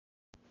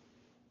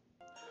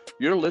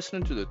You're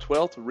listening to the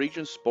 12th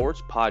Region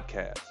Sports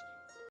Podcast.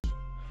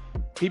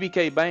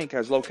 PBK Bank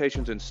has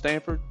locations in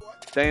Stanford,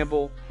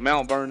 Danville,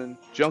 Mount Vernon,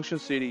 Junction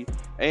City,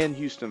 and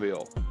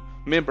Houstonville.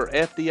 Member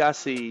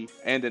FDIC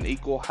and an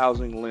equal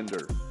housing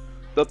lender.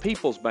 The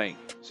People's Bank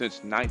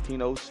since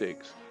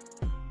 1906.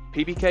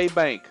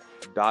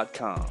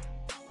 PBKBank.com.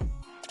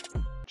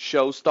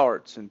 Show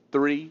starts in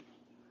 3,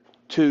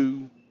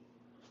 2,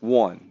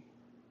 1.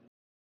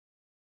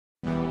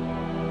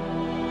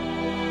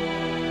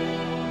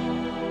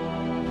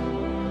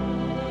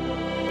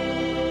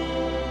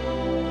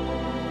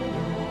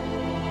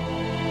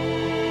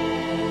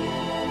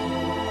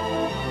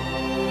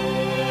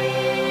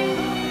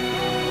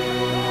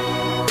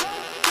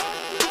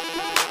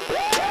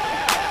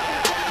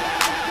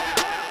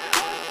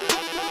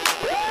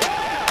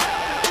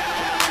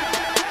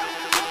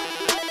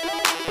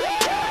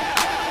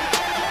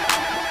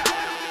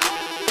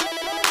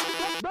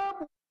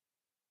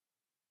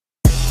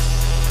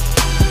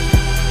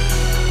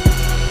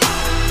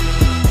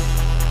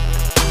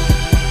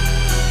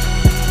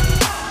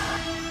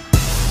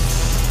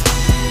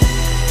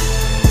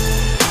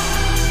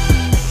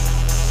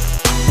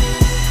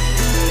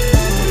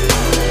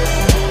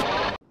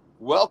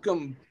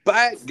 Welcome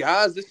back,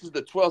 guys. This is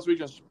the 12th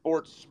Region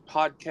Sports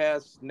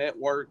Podcast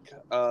Network,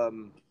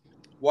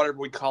 whatever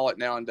we call it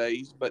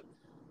nowadays. But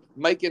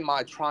making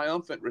my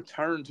triumphant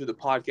return to the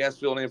podcast,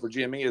 filling in for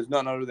Jimmy, is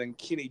none other than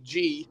Kenny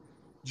G,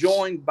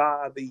 joined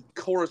by the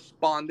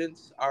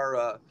correspondents,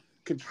 our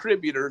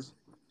contributors,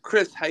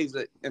 Chris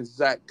Hazlet and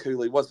Zach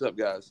Cooley. What's up,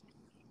 guys?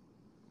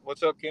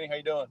 What's up, Kenny? How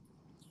you doing?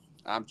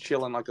 I'm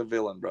chilling like a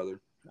villain,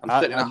 brother.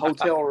 I'm sitting in a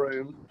hotel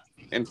room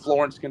in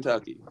Florence,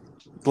 Kentucky.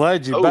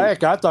 Glad you're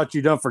back. I thought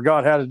you done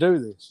forgot how to do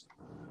this.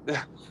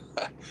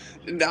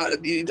 No,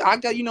 I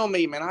got, you know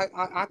me, man.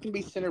 I can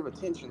be center of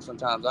attention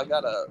sometimes. I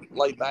gotta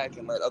lay back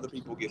and let other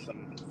people get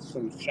some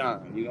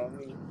shine. You know what I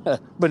mean?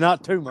 But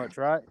not too much,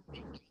 right?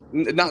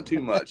 Not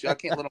too much. I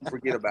can't let them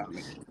forget about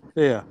me.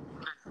 Yeah.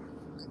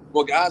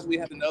 Well, guys, we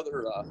had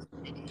another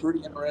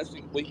pretty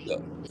interesting week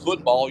of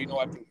football. You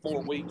know, after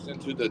 4 weeks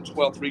into the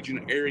 12th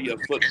region area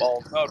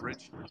football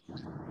coverage.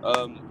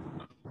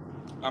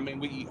 I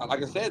mean,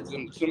 like I said,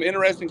 some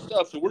interesting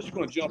stuff. So we're just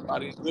going to jump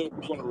right into it.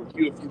 We're going to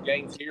review a few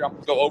games here. I'm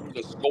going to go over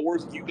the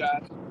scores. You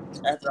guys,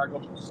 after I go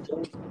through the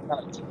scores,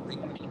 kind of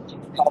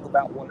talk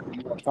about whatever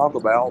you want to talk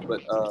about.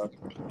 But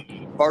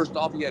first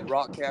off, you had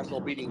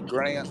Rockcastle beating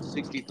Grant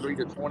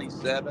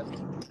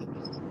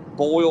 63-27.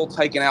 Boyle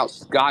taking out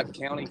Scott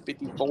County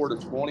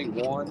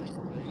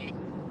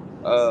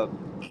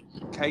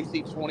 54-21.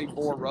 Casey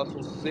 24,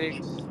 Russell 6.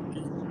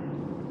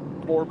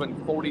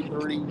 Corbin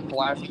 43,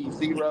 Pulaski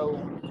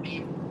 0.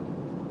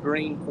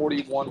 Green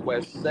 41,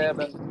 West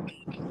 7.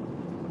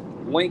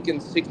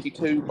 Lincoln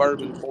 62,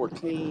 Bourbon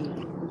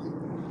 14.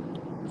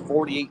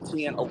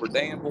 48-10 over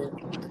Danville.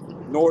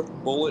 North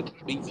Bullitt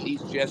beats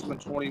East Jessamine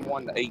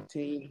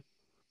 21-18.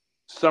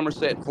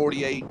 Somerset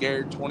 48,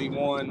 Garrett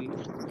 21,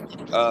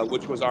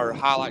 which was our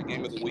highlight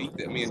game of the week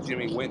that me and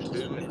Jimmy went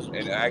to,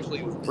 and actually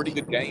it was a pretty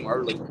good game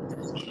early.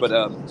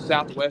 But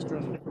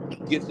Southwestern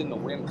gets in the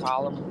win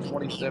column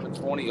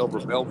 27-20 over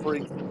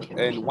Belfry,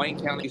 and Wayne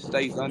County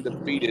stays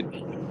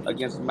undefeated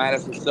against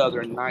Madison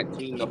Southern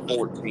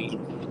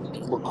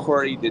 19-14.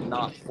 McQuarrie did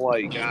not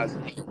play, guys.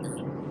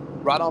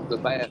 Right off the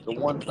bat, the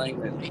one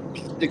thing that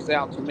sticks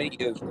out to me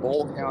is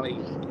Boyle County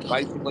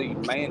basically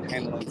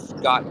manhandling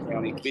Scott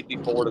County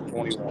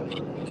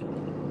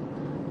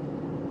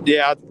 54-21.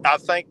 Yeah, I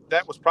think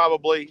that was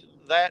probably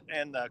that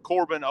and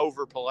Corbin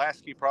over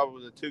Pulaski,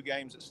 probably the two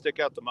games that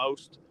stick out the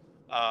most.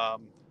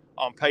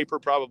 On paper,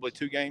 probably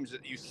two games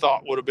that you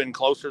thought would have been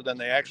closer than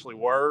they actually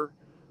were.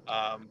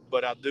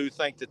 But I do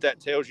think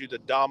that tells you the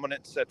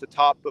dominance at the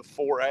top of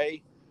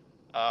 4A.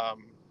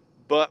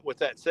 But with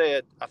that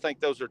said, I think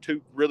those are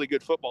two really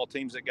good football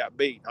teams that got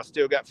beat. I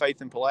still got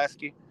faith in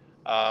Pulaski.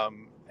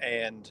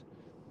 And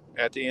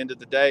at the end of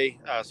the day,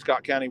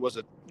 Scott County was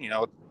a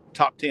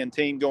top 10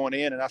 team going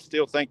in, and I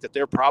still think that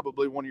they're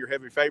probably one of your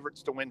heavy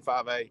favorites to win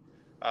 5A.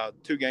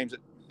 Two games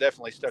that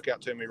definitely stuck out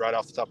to me right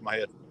off the top of my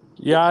head.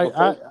 Yeah,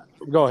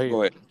 go ahead.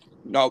 Go ahead.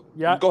 No,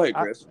 yeah, go ahead,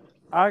 Chris.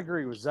 I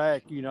agree with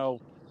Zach.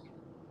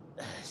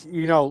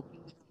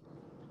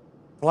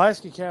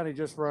 Pulaski County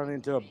just run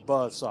into a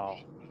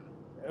buzzsaw.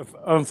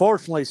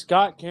 Unfortunately,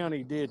 Scott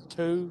County did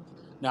too.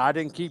 Now, I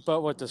didn't keep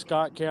up with the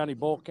Scott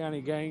County-Boyle County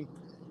game.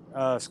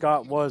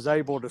 Scott was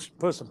able to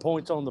put some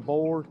points on the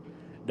board.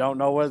 Don't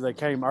know whether they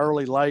came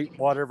early, late,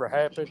 whatever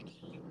happened.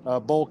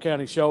 Boyle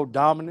County showed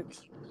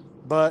dominance.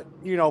 But,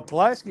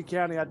 Pulaski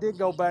County, I did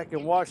go back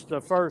and watch the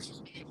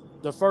first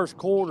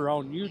quarter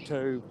on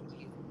YouTube.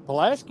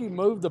 Pulaski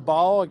moved the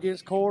ball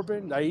against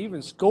Corbin. They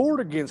even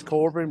scored against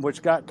Corbin,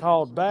 which got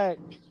called back.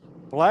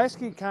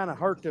 Pulaski kind of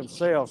hurt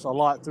themselves a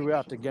lot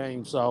throughout the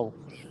game. So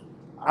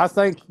I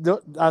think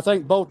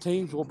both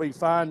teams will be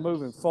fine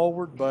moving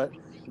forward, but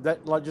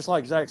just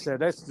like Zach said,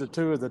 that's the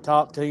two of the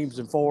top teams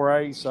in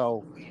 4A,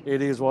 so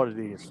it is what it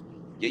is.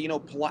 Yeah,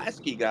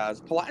 Pulaski guys.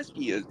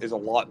 Pulaski is a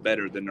lot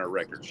better than their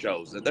record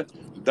shows.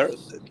 They're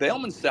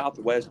them and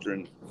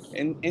Southwestern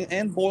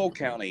and Boyle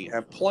County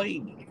have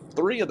played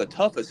three of the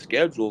toughest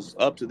schedules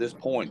up to this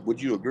point.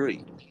 Would you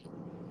agree?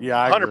 Yeah,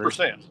 I agree.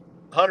 100%.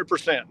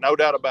 100%. No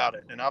doubt about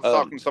it. And I was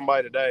talking to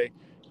somebody today.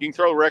 You can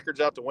throw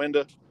records out the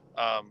window.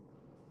 Um,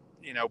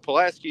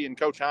 Pulaski and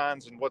Coach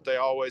Hines and what they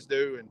always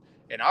do.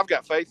 And I've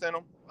got faith in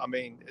them. I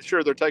mean,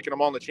 sure, they're taking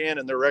them on the chin,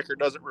 and their record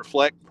doesn't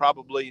reflect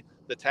probably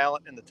the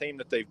talent and the team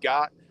that they've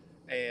got.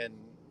 And,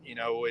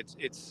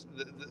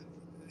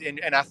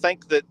 and I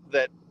think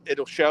that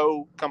it'll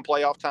show come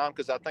playoff time,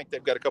 because I think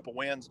they've got a couple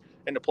wins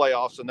in the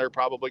playoffs, and they're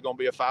probably going to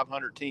be a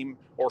 500 team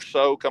or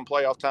so come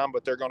playoff time,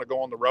 but they're going to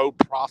go on the road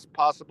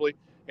possibly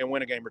and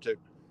win a game or two.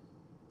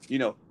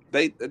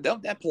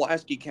 That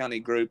Pulaski County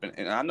group,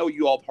 and I know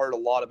you all have heard a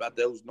lot about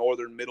those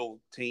northern middle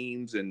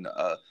teams and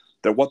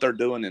what they're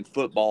doing in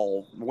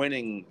football,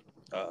 winning.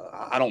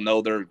 I don't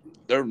know,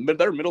 their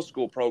middle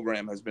school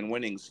program has been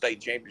winning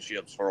state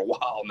championships for a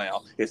while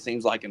now. It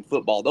seems like in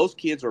football, those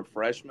kids are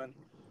freshmen,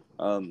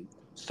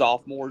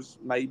 sophomores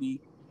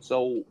maybe.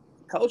 So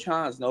Coach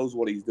Hines knows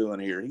what he's doing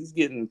here. He's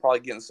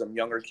probably getting some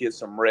younger kids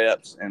some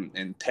reps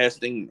and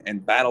testing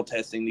and battle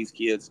testing these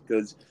kids,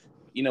 because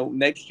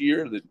next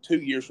year, 2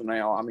 years from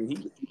now, I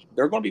mean,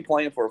 they're going to be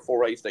playing for a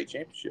 4A state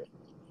championship.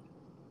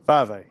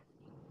 5A.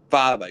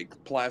 5A.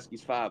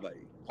 Pulaski's 5A.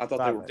 I thought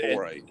 5A. they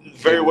were 4A.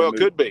 Very well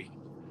could be.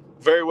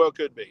 Very well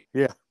could be.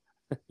 Yeah.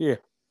 Yeah.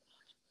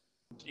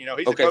 He's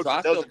a coach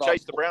that doesn't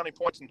chase the brownie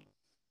points and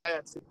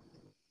hats.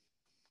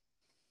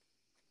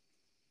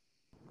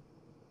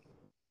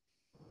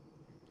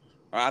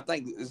 I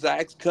think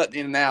Zach's cutting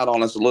in and out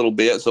on us a little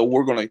bit, so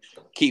we're going to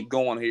keep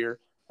going here.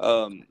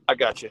 I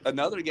got you.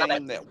 Another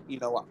game that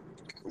you're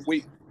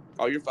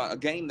fine. A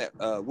game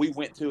that we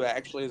went to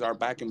actually as our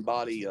Back and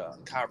Body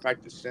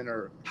Chiropractic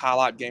Center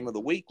highlight game of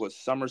the week was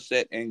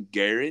Somerset and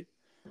Garrett.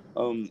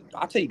 I'll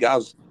tell you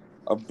guys,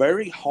 both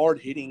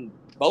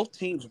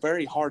teams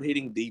very hard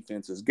hitting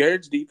defenses.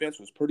 Garrett's defense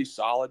was pretty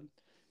solid.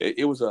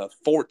 It was a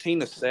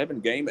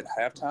 14-7 game at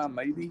halftime,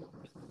 maybe.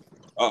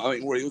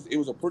 It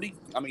was a pretty.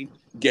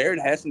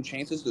 Garrett had some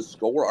chances to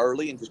score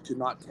early and just could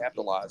not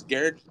capitalize.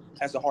 Garrett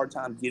has a hard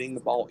time getting the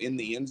ball in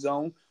the end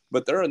zone,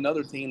 but they're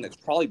another team that's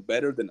probably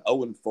better than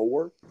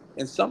 0-4.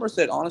 And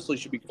Somerset honestly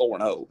should be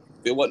 4-0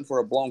 if it wasn't for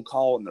a blown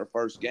call in their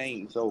first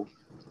game. So,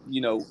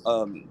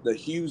 the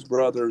Hughes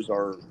brothers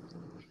are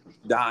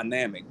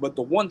dynamic. But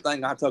the one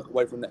thing I took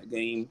away from that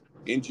game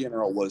in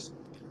general was,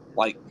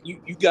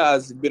 you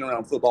guys have been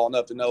around football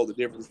enough to know the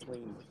difference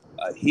between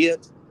a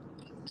hit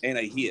and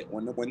a hit.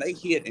 When they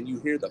hit and you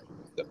hear the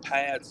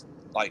pads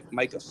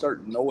make a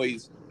certain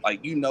noise,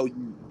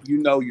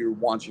 you're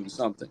watching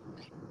something.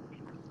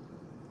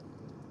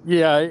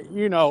 Yeah,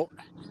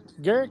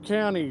 Garrett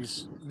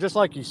County's, just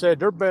like you said,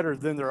 they're better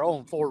than their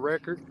 0-4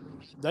 record.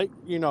 But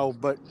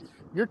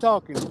you're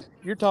talking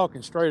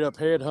straight up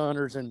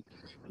headhunters, and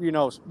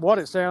what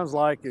it sounds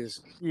like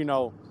is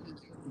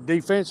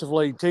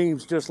defensively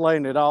teams just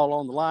laying it all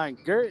on the line.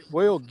 Garrett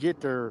will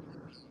get their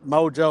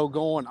mojo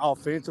going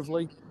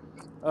offensively.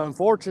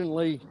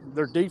 Unfortunately,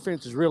 their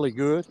defense is really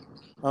good.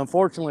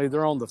 Unfortunately,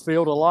 they're on the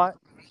field a lot.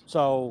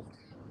 So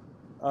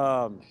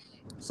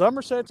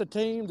Somerset's a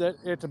team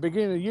that at the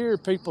beginning of the year,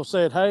 people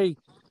said, hey,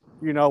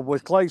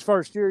 with Clay's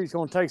first year, he's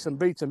going to take some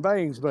beats and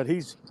bangs, but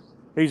he's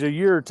a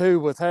year or two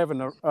with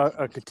having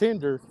a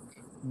contender,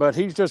 but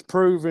he's just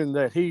proven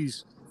that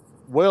he's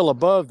well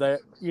above that.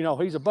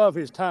 He's above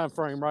his time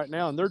frame right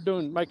now, and they're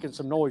making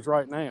some noise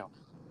right now.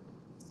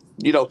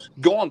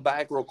 Going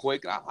back real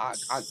quick, I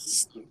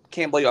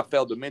can't believe I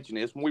failed to mention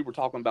this. When we were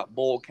talking about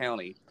Boyle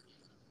County,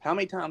 how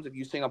many times have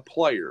you seen a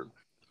player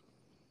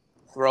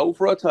throw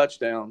for a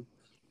touchdown,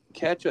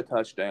 catch a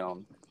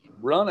touchdown,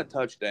 run a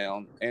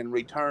touchdown, and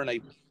return a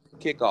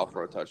kickoff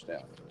for a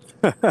touchdown?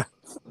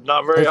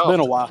 Not very often. It's been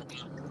a while.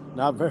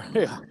 Not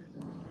very.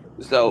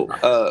 So,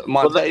 that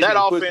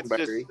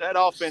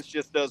offense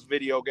just does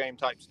video game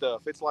type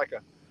stuff. It's like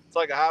a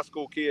high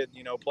school kid,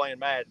 playing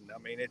Madden. I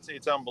mean,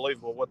 it's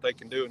unbelievable what they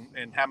can do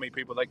and how many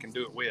people they can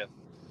do it with.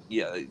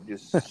 Yeah,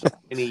 just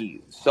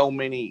so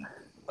many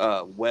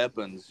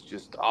weapons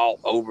just all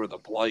over the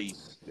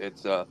place.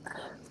 It's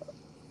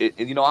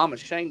I'm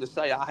ashamed to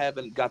say I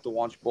haven't got to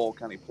watch Boyle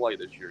County play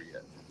this year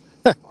yet.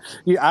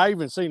 Yeah, I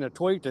even seen a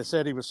tweet that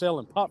said he was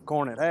selling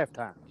popcorn at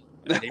halftime.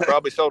 And he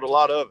probably sold a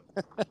lot of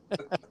it.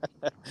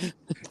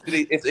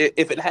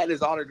 If it had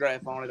his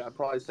autograph on it, I'd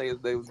probably say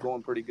they was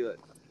going pretty good.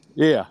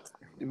 Yeah.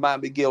 You might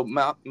be able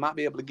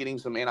to get him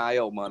some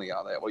NIL money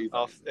out of that. What do you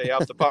think?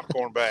 Off the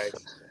popcorn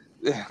bags.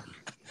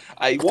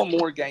 Hey, one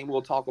more game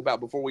we'll talk about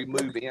before we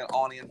move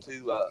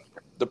into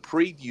the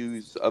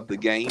previews of the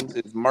games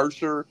is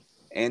Mercer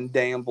and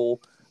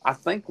Danville. I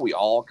think we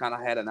all kind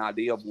of had an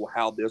idea of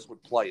how this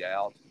would play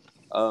out.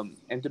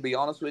 And to be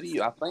honest with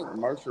you, I think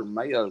Mercer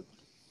may have,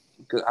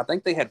 because I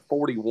think they had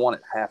 41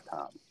 at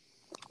halftime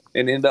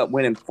and ended up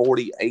winning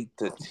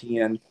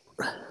 48-10.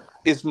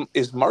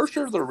 Is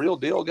Mercer the real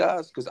deal,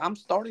 guys? Because I'm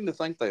starting to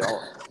think they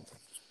are.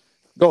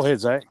 Go ahead,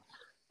 Zach.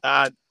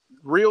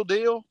 Real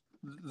deal?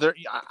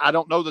 I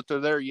don't know that they're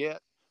there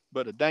yet,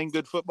 but a dang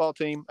good football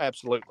team,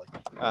 absolutely.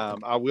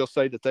 I will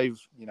say that they've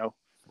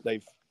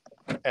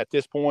at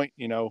this point,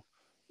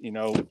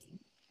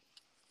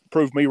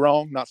 proved me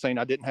wrong. Not saying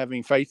I didn't have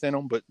any faith in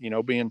them, but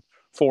being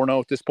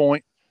 4-0 at this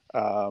point,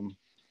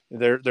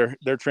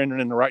 they're trending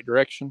in the right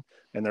direction,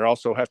 and they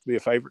also have to be a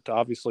favorite to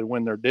obviously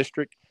win their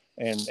district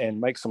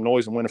and make some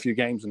noise and win a few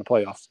games in the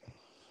playoffs.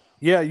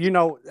 Yeah,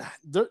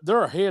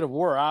 they're ahead of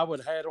where I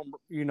would have them,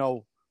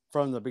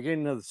 from the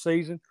beginning of the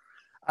season.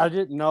 I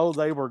didn't know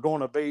they were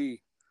going to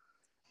be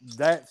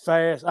that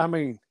fast. I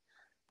mean,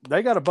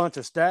 they got a bunch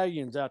of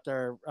stallions out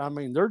there. I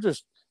mean,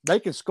 they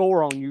can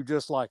score on you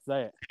just like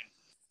that.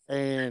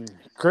 And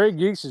Craig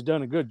Yeast has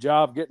done a good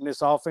job getting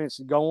this offense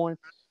going.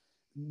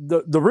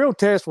 The real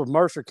test with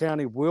Mercer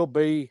County will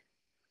be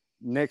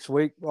next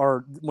week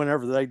or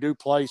whenever they do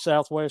play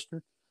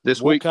Southwestern.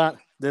 This week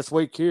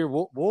here,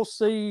 we'll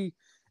see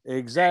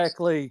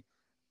exactly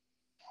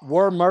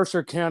where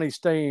Mercer County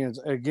stands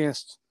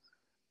against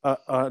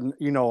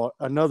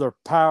another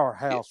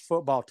powerhouse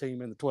football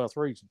team in the 12th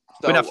region.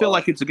 But I feel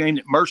like it's a game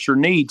that Mercer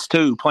needs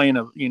too, playing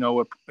a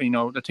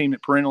team that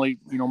perennially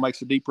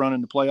makes a deep run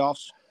in the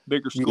playoffs,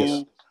 bigger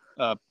school,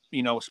 a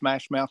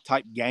smash mouth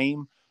type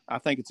game. I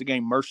think it's a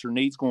game Mercer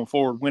needs going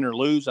forward, win or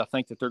lose. I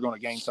think that they're going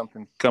to gain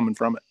something coming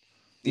from it.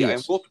 Yeah,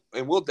 yes.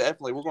 and we'll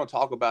definitely we're going to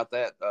talk about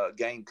that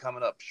game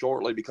coming up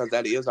shortly because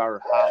that is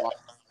our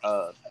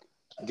highlight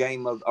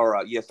game of,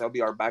 or yes, that'll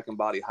be our back and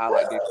body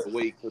highlight game of the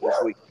week for this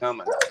week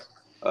coming.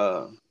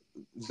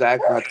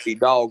 Zach will have to be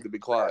dog to be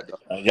quiet.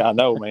 Yeah, I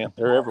know, man.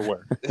 They're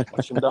everywhere.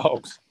 Watching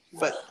dogs.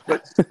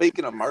 But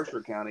speaking of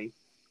Mercer County,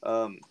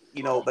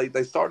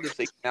 they started the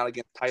season out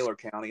against Taylor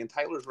County, and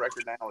Taylor's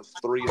record now is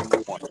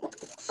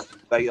 3-1.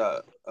 They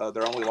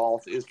their only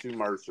loss is to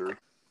Mercer.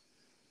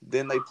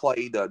 Then they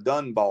played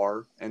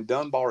Dunbar, and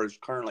Dunbar is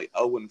currently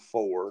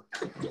 0-4.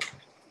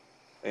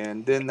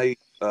 And then they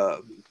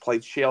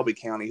played Shelby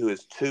County, who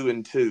is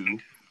 2-2.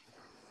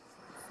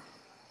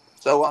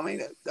 So, I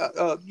mean,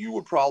 you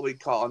would probably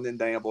call, and then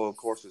Danville, of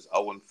course, is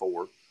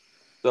 0-4.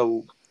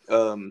 So,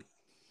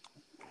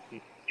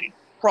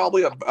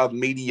 probably a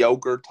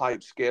mediocre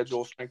type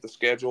schedule, strength of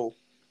schedule.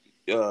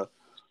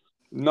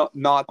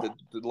 Not the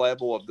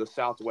level of the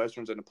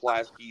Southwesterns and the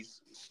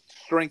Pulaski's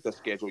strength of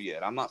schedule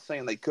yet. I'm not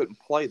saying they couldn't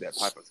play that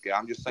type of schedule.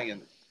 I'm just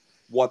saying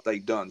what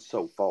they've done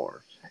so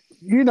far.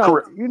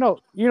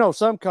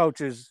 Some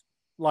coaches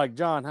like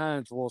John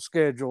Hines will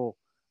schedule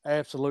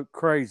absolute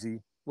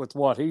crazy with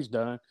what he's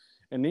done.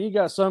 And then you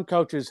got some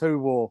coaches who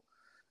will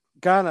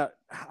kind of,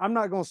 I'm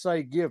not going to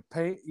say give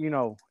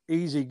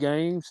easy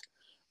games,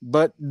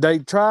 but they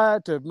try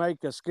to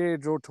make a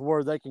schedule to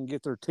where they can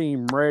get their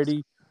team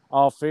ready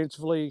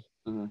offensively.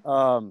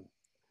 Mm-hmm.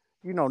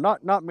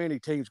 Not many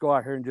teams go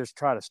out here and just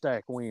try to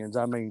stack wins.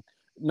 I mean,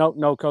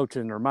 no coach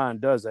in their mind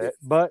does that.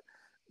 But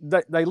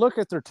they look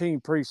at their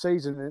team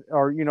preseason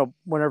or,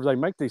 whenever they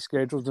make these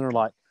schedules and they're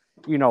like,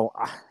 you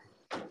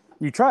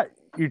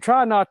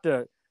try not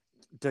to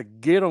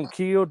get them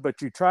killed,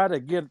 but you try to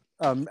get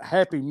a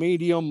happy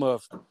medium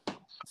of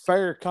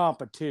fair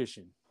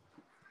competition,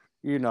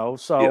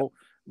 so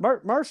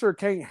Mercer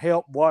can't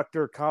help what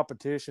their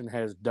competition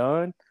has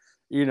done.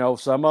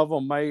 Some of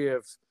them may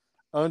have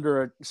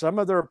some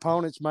of their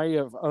opponents may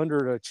have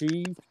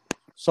underachieved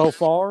so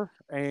far,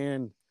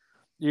 and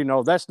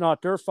that's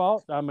not their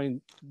fault. I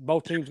mean,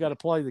 both teams got to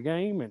play the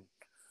game, and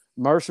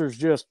Mercer's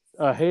just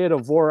ahead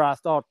of where I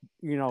thought,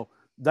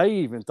 they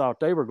even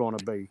thought they were going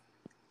to be,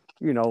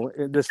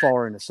 this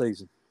far in the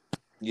season.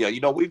 Yeah,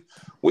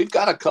 we've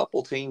got a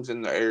couple teams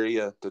in the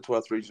area, the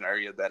 12th region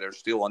area, that are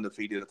still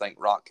undefeated. I think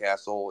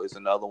Rockcastle is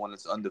another one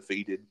that's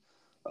undefeated.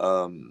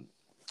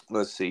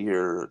 Let's see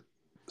here.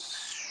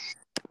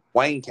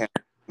 Wayne County,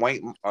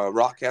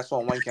 Rockcastle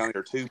and Wayne County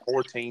are two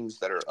more teams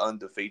that are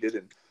undefeated.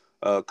 And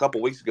a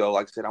couple weeks ago,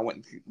 like I said, I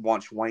went and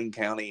watched Wayne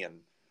County and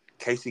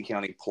Casey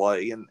County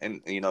play,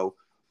 and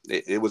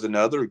it was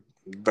another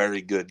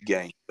very good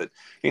game. But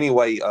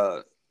anyway,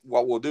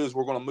 what we'll do is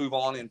we're going to move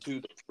on into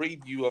the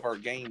preview of our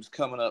games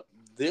coming up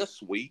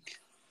this week.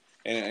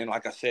 And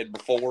like I said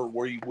before,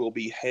 we will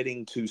be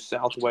heading to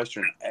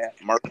Southwestern at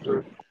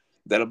Mercer.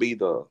 That'll be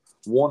the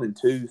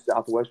 1-2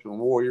 Southwestern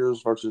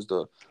Warriors versus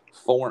the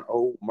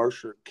 4-0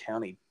 Mercer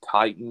County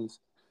Titans.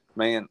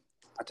 Man,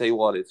 I tell you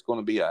what, it's going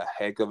to be a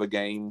heck of a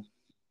game.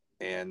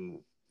 And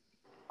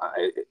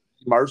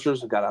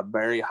Mercer's got a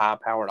very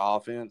high-powered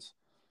offense.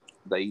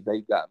 They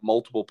got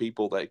multiple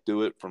people that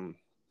do it from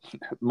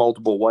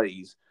multiple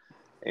ways.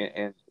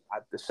 And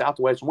the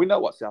Southwestern, we know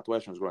what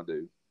Southwestern is going to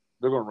do.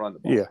 They're going to run the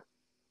ball.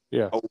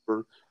 Yeah.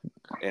 Over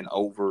and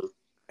over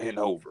and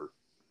over.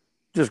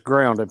 Just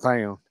ground and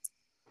pound.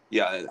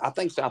 Yeah, I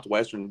think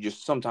Southwestern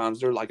just sometimes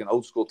they're like an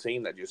old school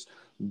team that just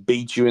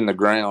beats you in the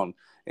ground,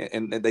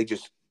 and they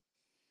just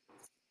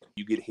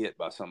you get hit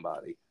by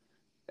somebody.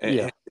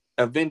 And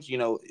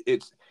eventually,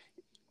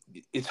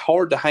 it's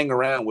hard to hang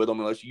around with them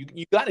unless you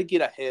got to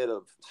get ahead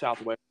of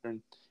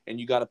Southwestern, and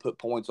you got to put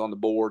points on the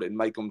board and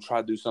make them try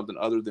to do something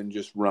other than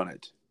just run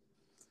it.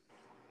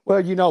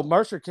 Well,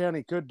 Mercer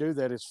County could do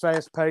that. As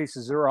fast paced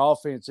as their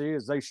offense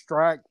is, they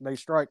strike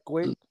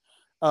quick.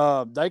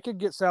 They could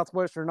get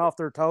Southwestern off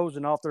their toes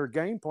and off their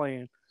game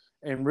plan,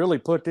 and really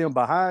put them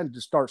behind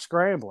to start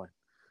scrambling,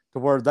 to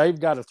where they've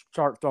got to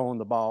start throwing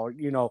the ball.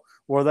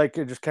 Where they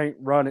could just can't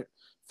run it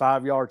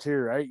 5 yards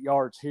here, 8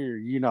 yards here.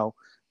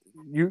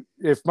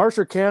 If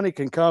Mercer County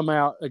can come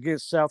out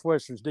against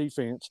Southwestern's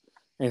defense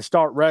and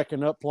start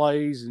racking up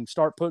plays and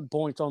start putting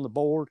points on the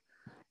board,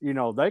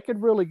 they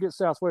could really get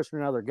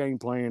Southwestern out of their game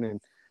plan.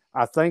 And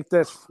I think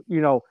that's,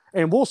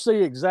 and we'll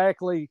see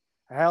exactly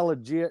how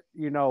legit,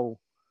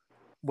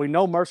 we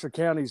know Mercer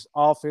County's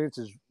offense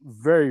is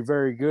very,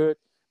 very good.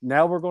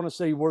 Now we're going to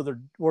see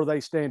where they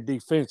stand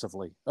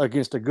defensively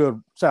against a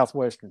good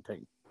Southwestern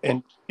team.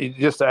 And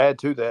just to add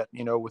to that,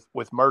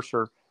 with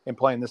Mercer and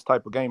playing this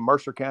type of game,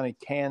 Mercer County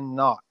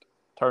cannot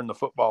turn the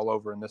football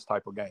over in this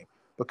type of game,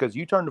 because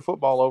you turn the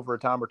football over a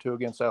time or two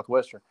against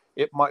Southwestern,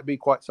 it might be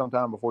quite some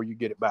time before you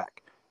get it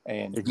back.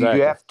 And exactly.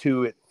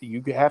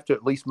 you have to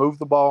at least move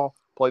the ball,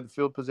 play the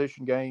field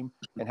position game,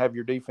 and have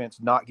your defense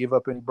not give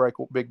up any break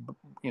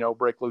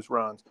loose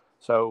runs.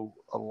 So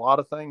a lot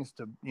of things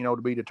to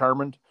be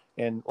determined.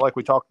 And like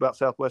we talked about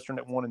Southwestern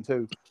at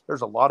 1-2,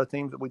 there's a lot of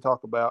teams that we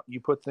talk about. You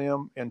put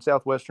them in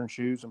Southwestern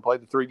shoes and play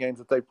the 3 games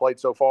that they've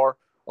played so far.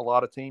 A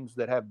lot of teams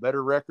that have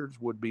better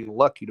records would be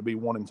lucky to be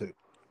 1-2.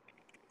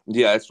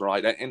 Yeah, that's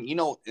right. And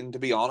and to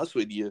be honest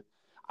with you,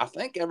 I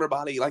think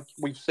everybody, like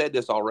we've said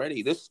this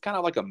already, this is kind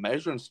of like a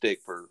measuring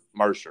stick for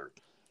Mercer.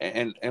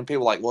 And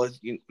people are like, well,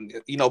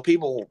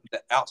 people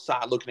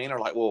outside looking in are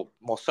like, well,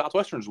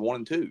 Southwestern's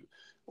 1-2.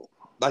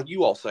 Like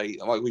you all say,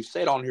 like we've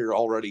said on here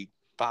already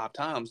 5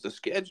 times, the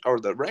schedule or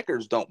the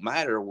records don't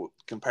matter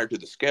compared to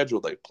the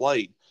schedule they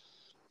played.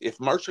 If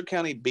Mercer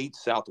County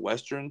beats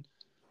Southwestern,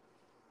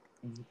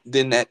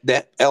 then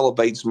that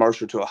elevates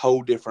Mercer to a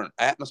whole different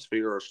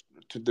atmosphere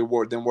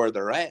than where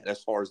they're at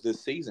as far as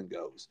this season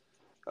goes.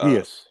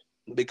 Yes,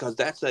 because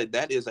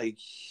that is a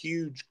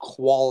huge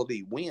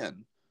quality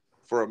win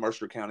for a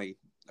Mercer County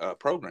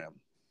program.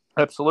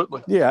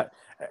 Absolutely. Yeah,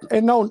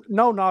 and no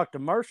knock to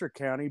Mercer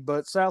County,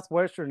 but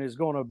Southwestern is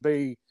going to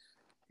be,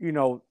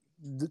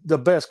 the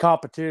best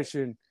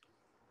competition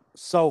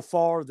so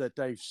far that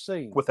they've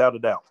seen, without a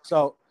doubt.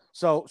 So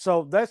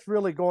that's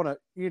really going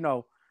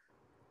to,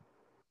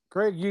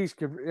 Greg Yeast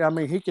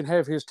he can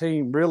have his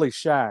team really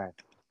shine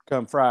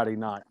come Friday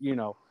night.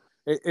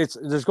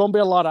 There's going to be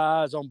a lot of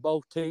eyes on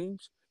both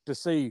teams to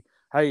see,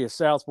 hey, is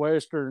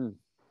Southwestern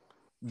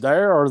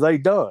there or are they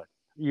done?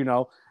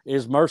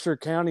 Is Mercer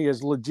County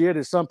as legit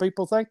as some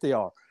people think they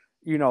are?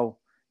 You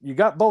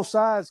got both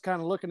sides kind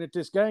of looking at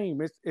this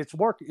game. It's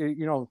working.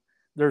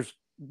 There's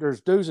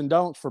do's and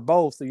don'ts for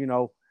both.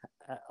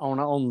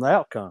 On the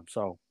outcome.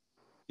 So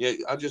yeah,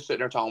 I'm just sitting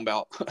there talking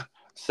about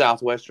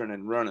Southwestern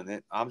and running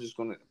it. I'm just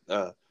going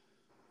to.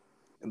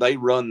 They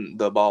run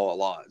the ball a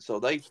lot, so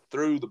they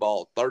threw the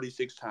ball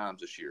 36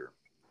 times this year,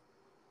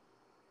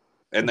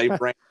 and they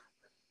ran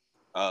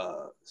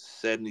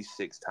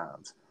 76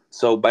 times.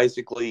 So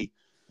basically,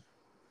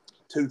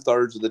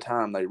 2/3 of the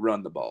time they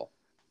run the ball.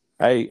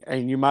 Hey,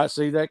 and you might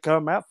see that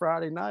come out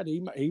Friday night.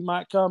 He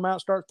might come out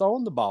and start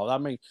throwing the ball.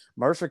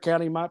 Mercer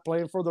County might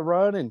play him for the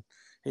run, and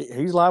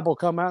he's liable to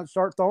come out and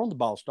start throwing the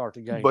ball, start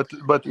the game. But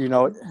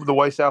the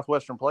way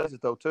Southwestern plays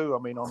it though too.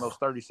 On those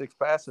 36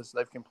 passes,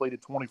 they've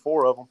completed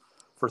 24 of them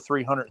for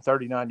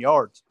 339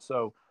 yards.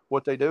 So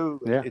what they do,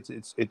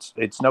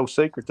 it's no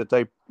secret that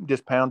they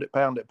just pound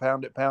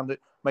it,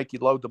 make you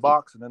load the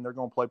box, and then they're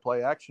going to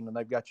play action, and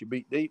they've got you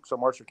beat deep. So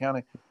Mercer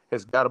County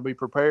has got to be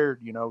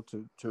prepared,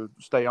 to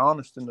stay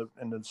honest in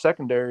the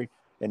secondary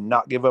and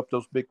not give up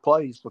those big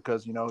plays,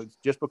 because it's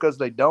just because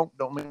they don't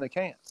mean they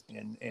can't.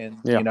 And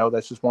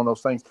that's just one of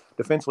those things.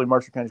 Defensively,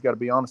 Mercer County's got to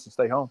be honest and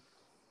stay home.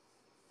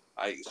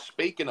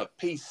 Speaking of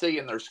PC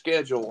and their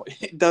schedule,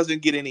 it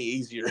doesn't get any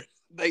easier.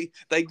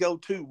 They go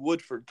to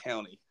Woodford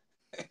County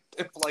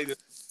to play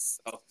this.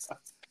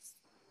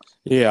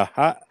 Yeah,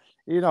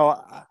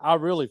 I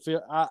really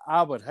feel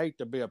I would hate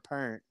to be a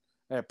parent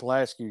at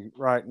Pulaski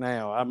right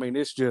now.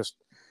 It's just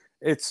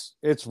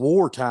it's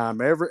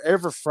wartime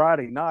every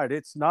Friday night.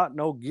 It's not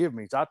no give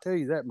me's. I'll tell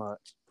you that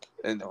much.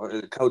 And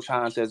Coach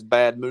Hines says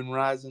bad moon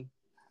rising.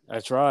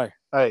 That's right.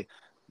 Hey,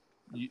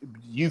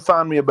 you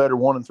find me a better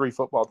 1-3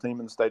 football team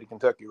in the state of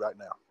Kentucky right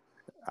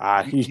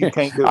now. You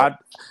can't do it.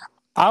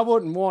 I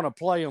wouldn't want to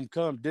play them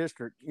come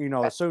district,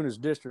 as soon as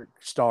district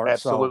starts.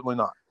 Absolutely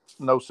not.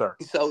 No, sir.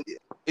 So,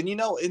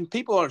 and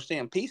people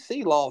understand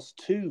PC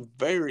lost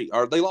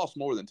they lost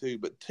more than 2,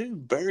 but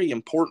 2 very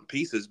important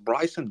pieces,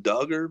 Bryson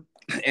Duggar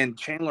and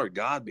Chandler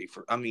Godby,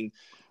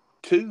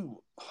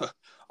 2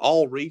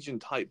 all region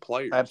type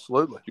players.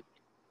 Absolutely.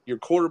 Your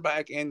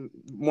quarterback and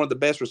one of the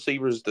best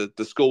receivers that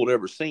the school had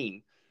ever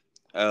seen.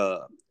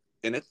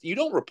 And you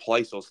don't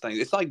replace those things.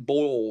 It's like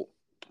Boyle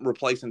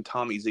replacing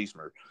Tommy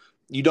Ziesmer.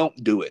 You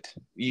don't do it.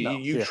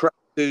 You try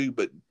to,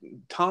 but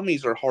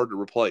Tommies are hard to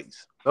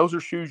replace. Those are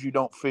shoes you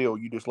don't fill.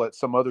 You just let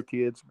some other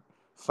kids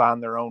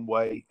find their own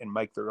way and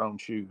make their own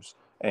shoes.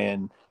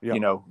 And,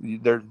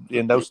 they're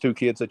in those 2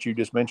 kids that you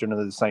just mentioned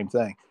are the same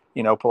thing.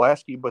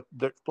 Pulaski, but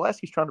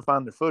Pulaski's trying to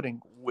find their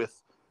footing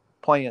with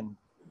playing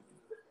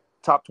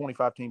top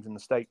 25 teams in the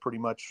state pretty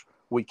much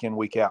week in,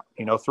 week out.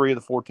 3 of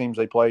the 4 teams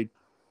they played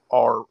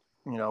are,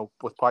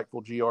 with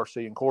Pikeville,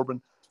 GRC, and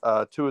Corbin.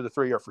 2 of the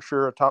 3 are for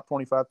sure a top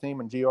 25 team,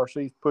 and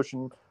GRC's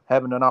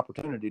having an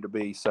opportunity to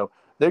be. So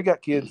they've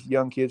got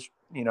young kids,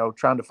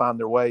 trying to find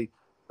their way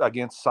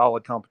against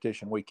solid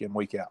competition week in,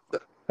 week out.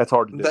 That's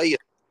hard to do.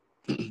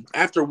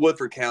 After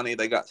Woodford County,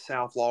 they got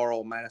South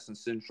Laurel, Madison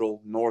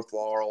Central, North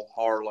Laurel,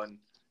 Harlan,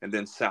 and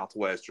then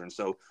Southwestern.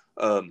 So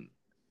I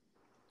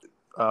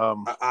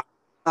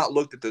not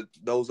looked at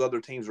those other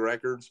teams'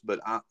 records, but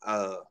I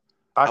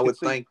would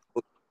think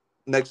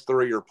next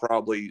 3 are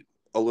probably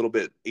a little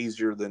bit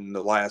easier than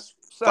the last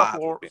 5.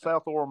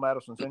 South Laurel,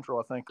 Madison Central,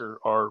 I think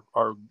are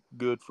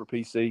good for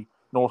PC.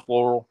 North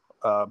Laurel,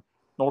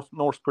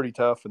 North's pretty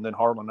tough, and then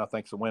Harlan, I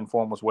think, is a win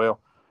for them as well.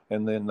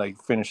 And then they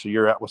finish the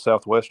year out with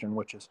Southwestern,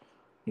 which is,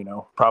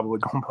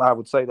 probably I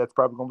would say that's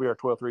probably going to be our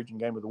 12th region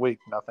game of the week,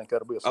 and I think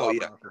that'll be a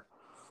slobber.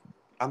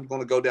 I'm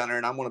going to go down there,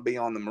 and I'm going to be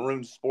on the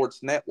Maroon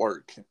Sports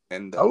Network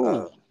and do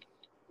a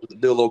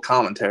little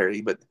commentary.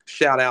 But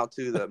shout out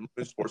to the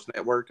Maroon Sports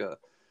Network.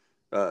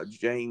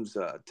 James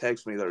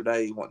texted me the other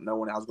day, wanting to know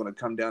when I was going to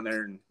come down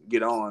there and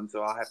get on,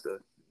 so I have to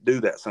do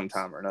that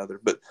sometime or another.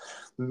 But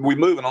we're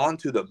moving on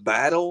to the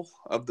Battle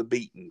of the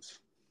Beatons.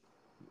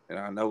 And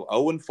I know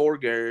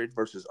 0-4 Garrett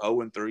versus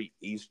 0-3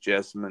 East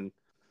Jessamine.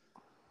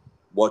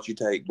 What you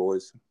take,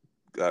 boys?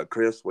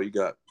 Chris, what you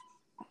got?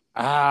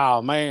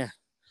 Oh, man.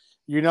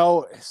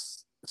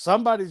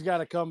 Somebody's got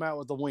to come out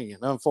with the win.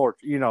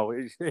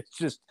 Unfortunately, it's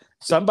just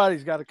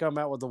somebody's got to come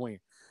out with the win.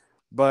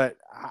 But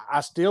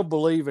I still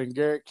believe in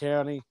Garrett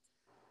County.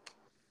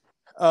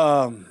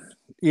 They've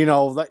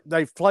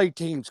played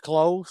teams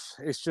close.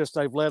 It's just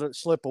they've let it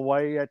slip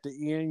away at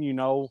the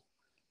end.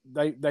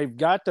 They've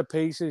got the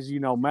pieces.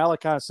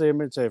 Malachi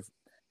Simmons,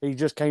 he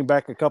just came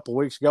back a couple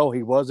weeks ago.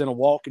 He was in a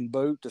walking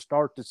boot to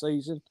start the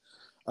season.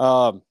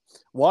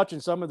 Watching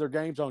some of their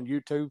games on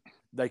YouTube,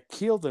 they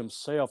kill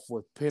themselves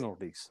with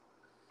penalties.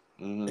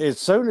 Mm-hmm. As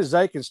soon as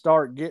they can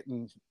start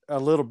getting a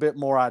little bit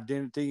more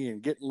identity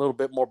and getting a little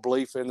bit more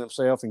belief in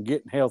themselves and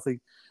getting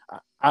healthy,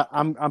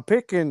 I'm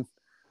picking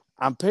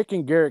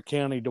Garrett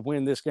County to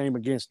win this game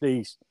against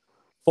East,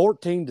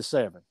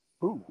 14-7.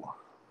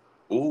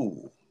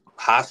 Ooh,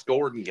 high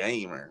scoring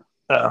game.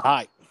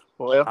 High.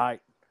 Well,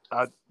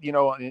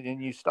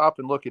 and you stop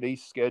and look at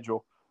East's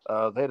schedule.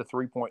 They had a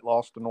 3-point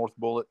loss to North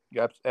Bullitt,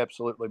 got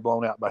absolutely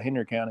blown out by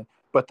Henry County.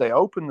 But they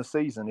opened the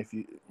season. If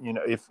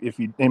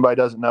anybody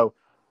doesn't know,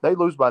 they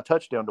lose by a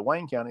touchdown to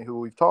Wayne County, who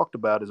we've talked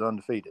about is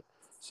undefeated.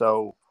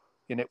 So,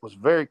 and it was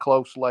very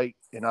close late,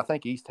 and I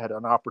think East had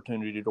an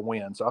opportunity to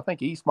win. So I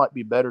think East might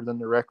be better than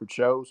the record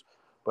shows.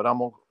 But I'm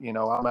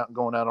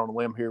going out on a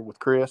limb here with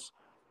Chris.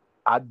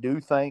 I do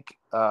think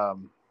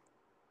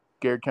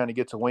Garrett County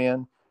gets a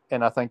win,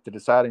 and I think the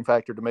deciding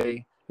factor to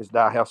me is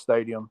Dye House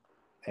Stadium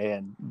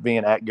and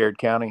being at Garrett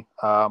County.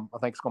 I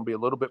think it's going to be a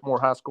little bit more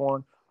high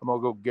scoring. I'm going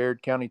to go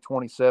Garrett County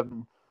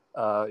 27,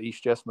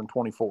 East Jessamine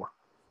 24.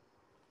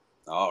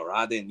 All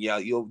right, then. Yeah,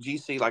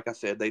 GC, like I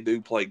said, they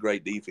do play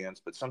great defense,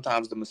 but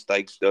sometimes the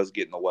mistakes does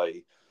get in the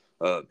way.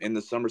 In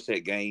the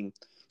Somerset game,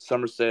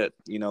 Somerset,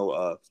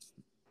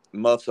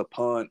 muffs a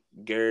punt.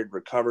 Garrett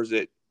recovers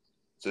it.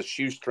 It's a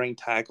shoestring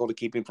tackle to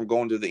keep him from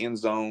going to the end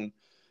zone.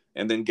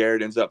 And then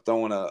Garrett ends up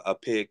throwing a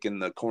pick in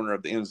the corner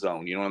of the end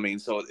zone. You know what I mean?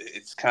 So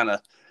it's kind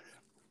of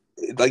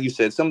like you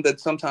said.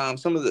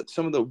 Sometimes some of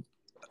the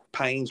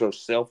pains are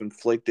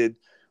self-inflicted,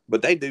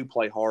 but they do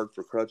play hard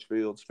for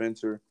Crutchfield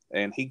Spencer,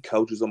 and he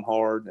coaches them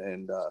hard.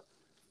 And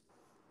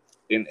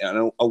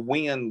a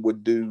win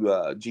would do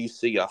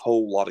GC a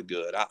whole lot of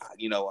good. I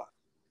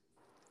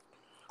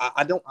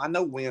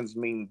know wins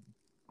mean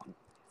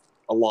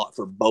a lot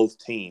for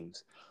both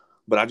teams,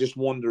 but I just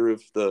wonder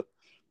if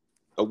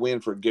a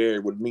win for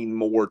Garrett would mean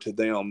more to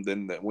them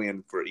than the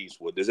win for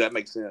Eastwood. Does that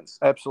make sense?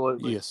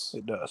 Absolutely. Yes,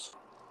 it does.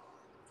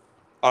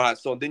 All right,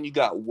 so then you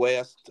got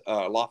West,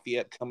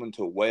 Lafayette coming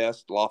to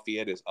West.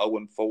 Lafayette is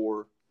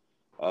 0-4.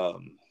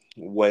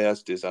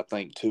 West is, I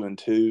think,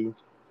 2-2.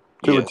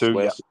 2-2,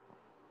 West. Yeah.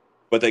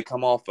 But they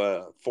come off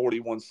a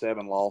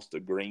 41-7 loss to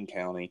Greene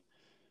County.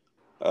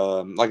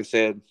 Like I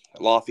said,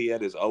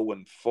 Lafayette is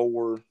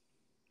 0-4.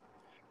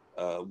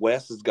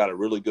 West has got a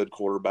really good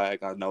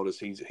quarterback. I noticed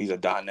he's a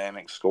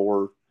dynamic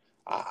scorer.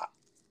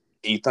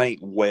 You think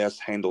West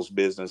handles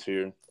business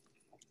here?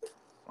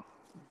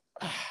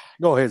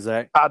 Go ahead,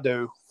 Zach. I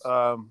do.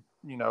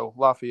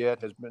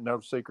 Lafayette has been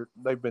no secret.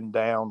 They've been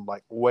down,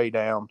 like way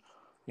down.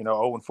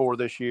 0-4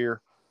 this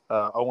year,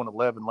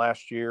 0-11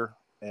 last year,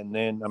 and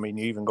then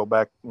you even go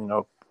back,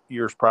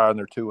 years prior, and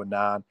they're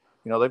 2-9.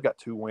 They've got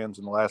 2 wins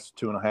in the last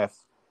 2.5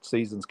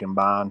 seasons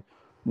combined.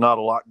 Not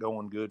a lot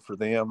going good for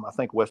them. I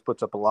think West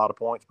puts up a lot of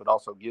points, but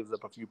also gives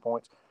up a few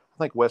points. I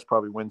think West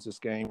probably wins this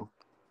game,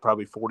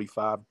 probably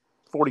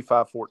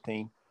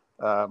 45-14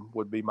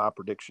 would be my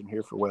prediction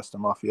here for West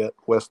and Lafayette.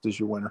 West is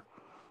your winner.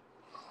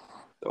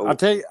 I'll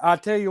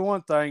tell you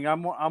one thing.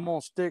 I'm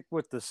gonna stick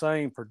with the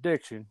same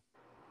prediction,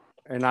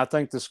 and I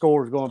think the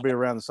score is going to be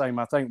around the same.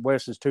 I think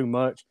West is too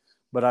much,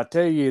 but I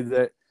tell you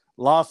that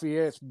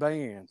Lafayette's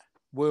band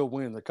will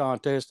win the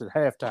contest at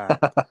halftime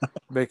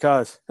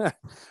because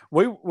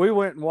we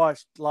went and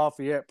watched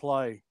Lafayette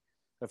play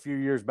a few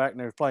years back, and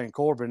they were playing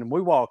Corbin, and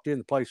we walked in,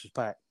 the place was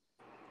packed.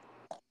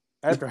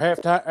 After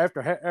halftime,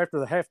 after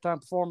the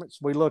halftime performance,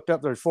 we looked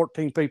up. There's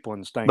 14 people in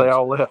the stands. They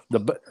all left.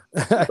 But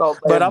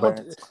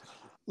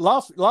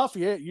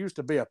Lafayette used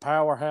to be a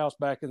powerhouse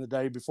back in the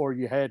day before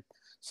you had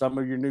some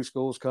of your new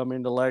schools come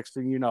into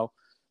Lexington. You know,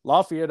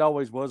 Lafayette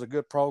always was a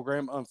good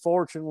program.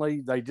 Unfortunately,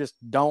 they just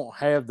don't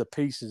have the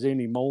pieces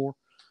anymore.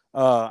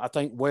 I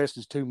think West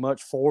is too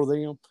much for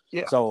them.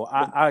 Yeah. So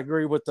I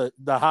agree with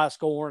the high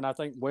score, and I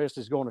think West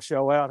is going to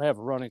show out, have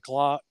a running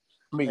clock,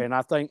 and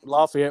I think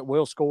Lafayette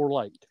will score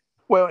late.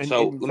 Well, and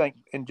you think,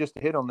 and just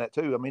to hit on that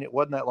too, I mean, it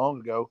wasn't that long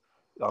ago.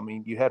 I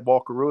mean, you had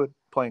Walker Rudd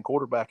playing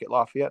quarterback at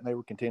Lafayette, and they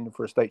were contending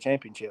for a state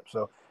championship.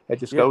 So it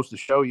just goes to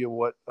show you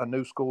what a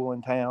new school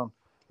in town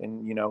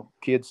and, you know,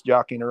 kids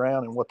jockeying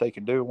around and what they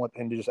can do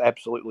and to just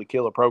absolutely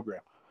kill a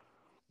program.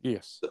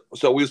 Yes.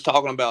 So we was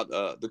talking about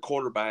the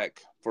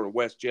quarterback for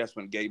West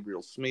Jessamine,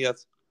 Gabriel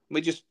Smith. Let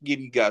me just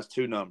give you guys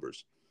two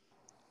numbers.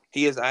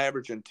 He is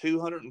averaging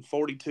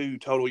 242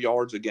 total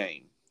yards a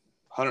game,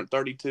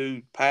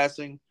 132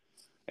 passing,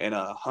 and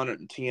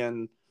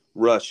 110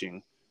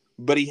 rushing.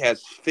 But he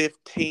has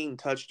 15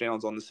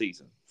 touchdowns on the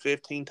season.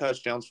 15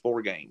 touchdowns,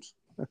 4 games.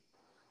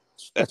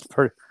 That's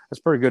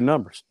pretty good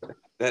numbers.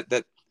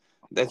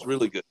 That's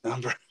really good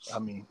numbers. I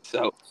mean,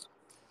 so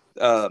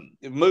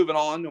moving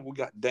on, we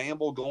got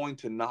Danville going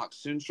to Knox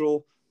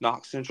Central.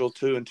 Knox Central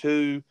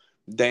 2-2.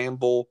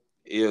 Danville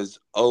is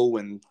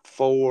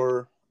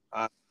 0-4.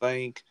 I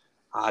think.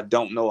 I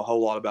don't know a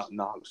whole lot about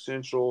Knox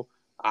Central.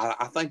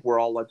 I think we're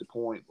all at the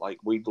point like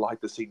we'd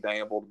like to see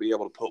Danville to be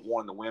able to put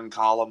one in the win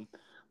column,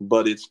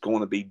 but it's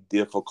going to be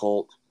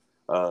difficult.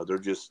 They're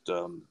just,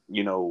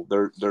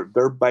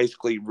 they're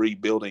basically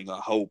rebuilding a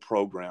whole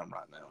program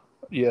right now.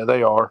 Yeah,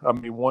 they are. I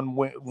mean,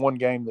 one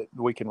game that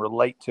we can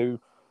relate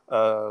to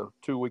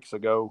 2 weeks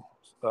ago,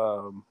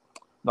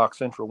 Knox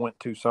Central went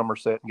to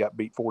Somerset and got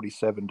beat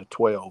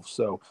 47-12.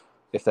 So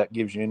if that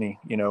gives you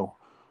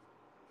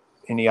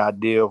any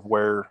idea of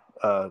where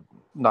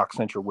Knox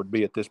Central would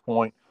be at this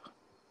point.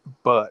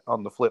 But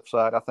on the flip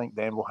side, I think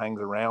Danville hangs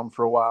around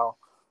for a while.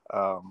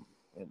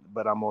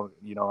 But I'm going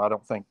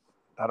to,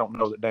 I don't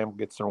know that Danville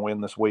gets their win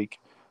this week.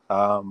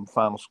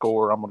 Final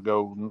score, I'm going to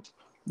go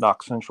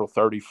Knox Central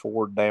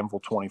 34,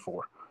 Danville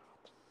 24.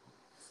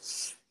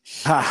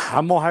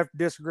 I'm going to have to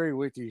disagree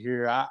with you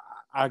here.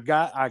 I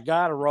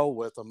got to roll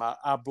with them.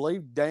 I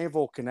believe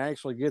Danville can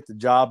actually get the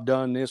job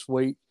done this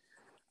week.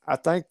 I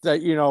think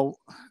that,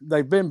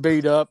 they've been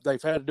beat up. They've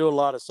had to do a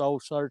lot of soul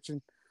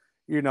searching.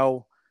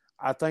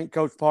 I think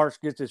Coach Parks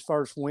gets his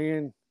first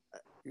win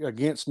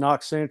against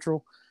Knox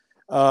Central.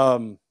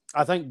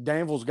 I think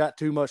Danville's got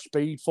too much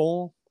speed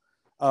for him.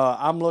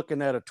 I'm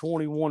looking at a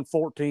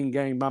 21-14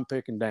 game. I'm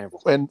picking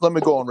Danville. And let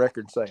me go on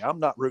record and say I'm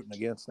not rooting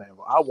against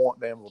Danville. I want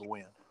Danville to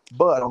win.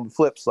 But on the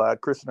flip side,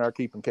 Chris and I are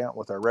keeping count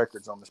with our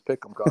records on this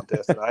pick'em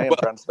contest, and I am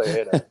trying to stay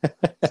ahead of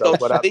it. So,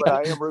 but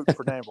I am rooting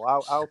for Danville.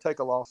 I'll take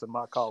a loss in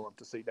my column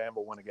to see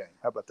Danville win a game.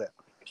 How about that?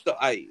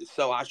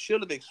 So I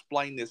should have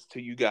explained this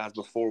to you guys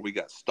before we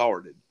got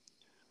started,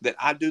 that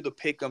I do the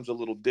pick'ems a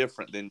little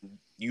different than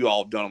you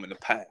all done them in the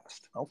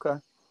past. Okay.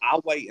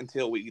 I'll wait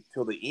until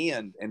the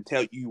end and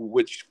tell you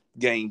which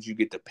games you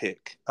get to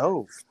pick.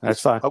 Oh,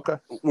 that's fine. Okay.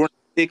 We're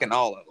picking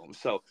all of them.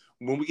 So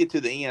when we get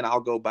to the end,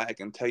 I'll go back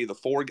and tell you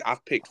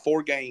I've picked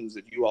 4 games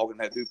that you all can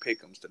do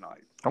pick'ems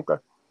tonight. Okay.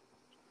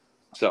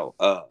 So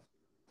that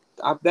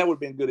would have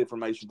been good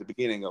information at the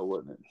beginning, though,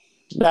 wouldn't it?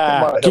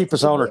 Nah, keep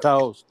us on our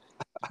toes.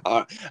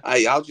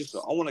 Hey, I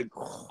want to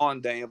go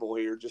on Danville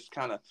here, just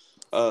kind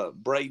of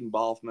Braden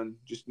Boffman,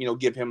 just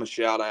give him a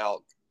shout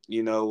out.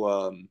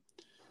 99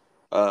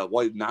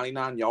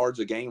 yards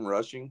a game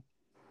rushing.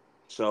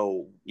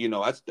 So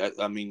that's that.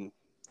 I mean,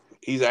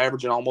 he's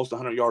averaging almost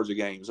 100 yards a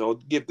game. So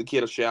give the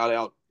kid a shout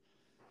out,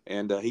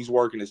 and he's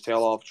working his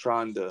tail off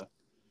trying to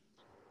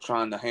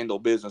handle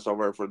business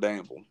over there for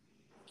Danville.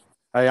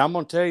 Hey, I'm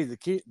gonna tell you, the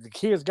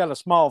kid's got a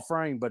small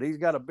frame, but he's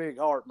got a big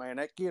heart, man.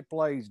 That kid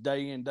plays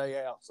day in,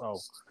 day out. So,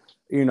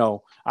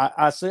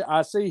 I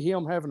see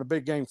him having a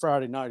big game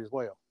Friday night as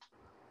well.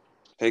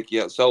 Heck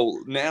yeah.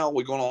 So now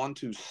we're going on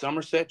to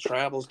Somerset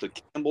travels to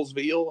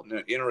Campbellsville.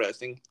 Now,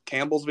 interesting.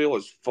 Campbellsville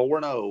is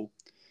 4-0,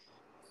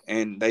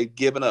 and they've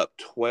given up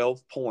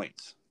 12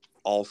 points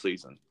all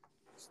season.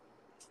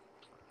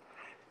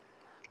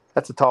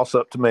 That's a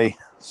toss-up to me.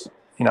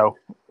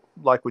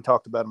 Like we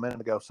talked about a minute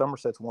ago,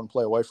 Somerset's one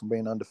play away from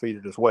being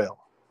undefeated as well.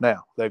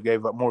 Now, they've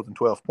gave up more than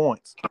 12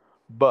 points.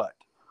 But,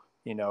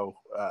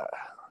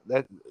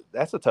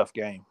 that's a tough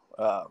game.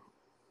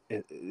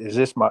 Is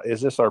this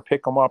our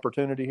pick'em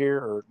opportunity here,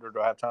 or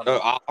do I have time?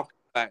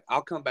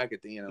 I'll come back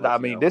at the end. I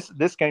mean,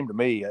 this game to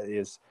me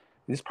is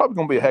probably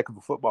going to be a heck of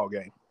a football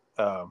game.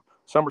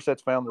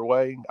 Somerset's found their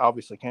way.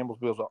 Obviously,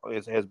 Campbellsville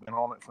has been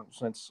on it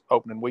since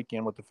opening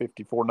weekend with the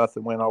 54-0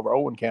 win over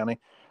Owen County.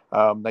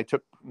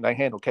 They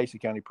handled Casey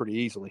County pretty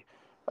easily.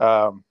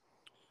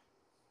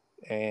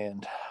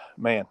 And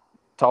man,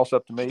 toss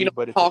up to me,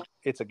 but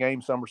it's a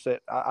game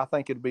Somerset. I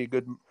think it'd be a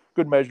good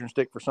measuring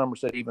stick for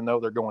Somerset, even though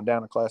they're going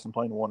down a class and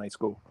playing a 1A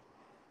school.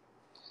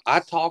 I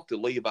talked to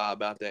Levi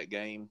about that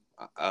game,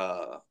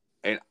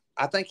 and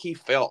I think he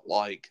felt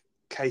like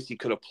Casey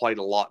could have played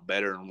a lot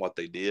better than what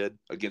they did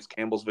against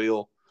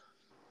Campbellsville.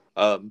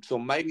 So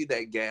maybe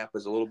that gap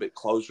is a little bit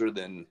closer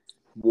than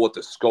what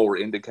the score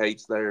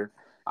indicates there.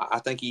 I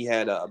think he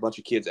had a bunch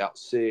of kids out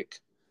sick.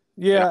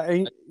 Yeah,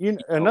 and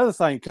another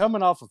thing,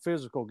 coming off a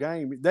physical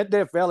game, that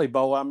Death Valley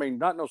Bowl, I mean,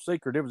 not no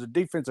secret, it was a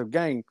defensive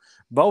game.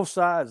 Both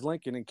sides,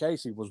 Lincoln and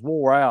Casey, was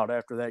wore out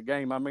after that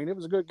game. I mean, it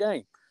was a good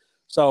game.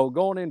 So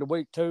going into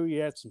week 2,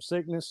 you had some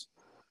sickness.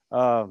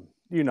 I'm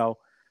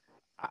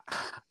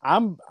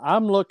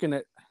looking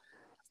at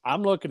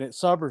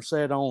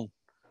Somerset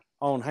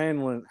on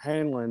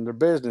handling their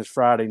business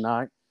Friday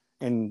night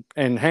and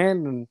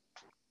handing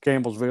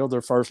Campbellsville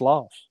their first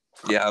loss.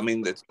 Yeah, I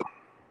mean, it's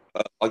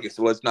like I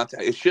said, well, it's not.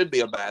 It should be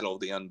a battle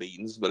of the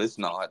unbeatens, but it's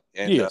not.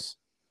 And yes,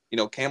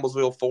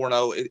 Campbellsville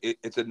 4-0.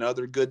 It's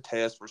another good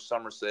test for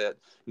Somerset,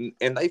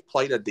 and they've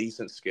played a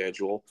decent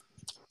schedule.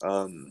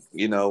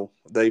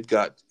 They've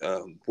got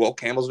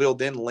Campbellsville,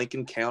 then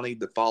Lincoln County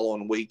the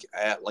following week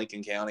at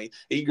Lincoln County.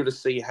 Eager to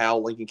see how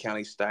Lincoln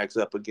County stacks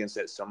up against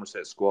that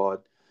Somerset squad.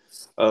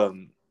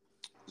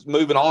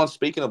 Moving on,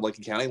 speaking of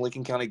Lincoln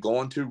County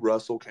going to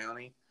Russell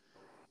County,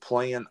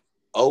 playing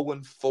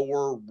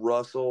 0-4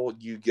 Russell.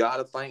 You got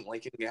to think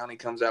Lincoln County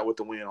comes out with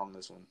the win on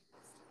this one.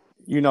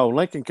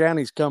 Lincoln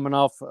County's coming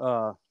off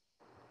of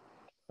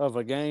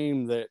a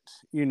game that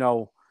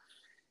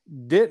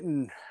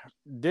didn't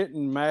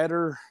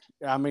matter.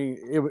 I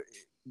mean,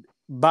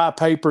 by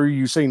paper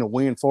you seen a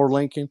win for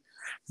Lincoln,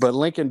 but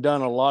Lincoln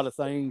done a lot of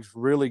things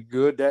really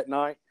good that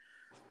night.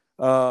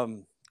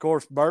 Of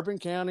course, Bourbon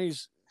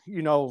County's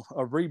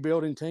a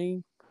rebuilding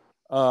team.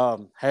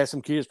 Had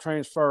some kids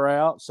transfer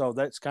out, so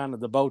that's kind of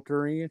the boat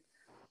they're in.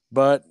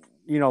 But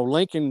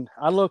Lincoln,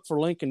 I look for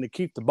Lincoln to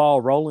keep the ball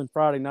rolling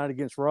Friday night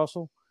against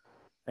Russell,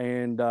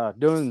 and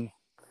doing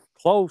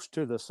close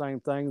to the same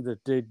thing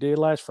that they did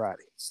last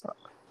Friday.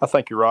 I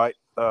think you're right.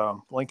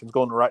 Lincoln's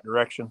going the right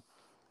direction.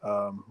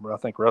 But I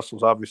think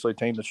Russell's obviously a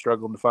team that's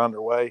struggling to find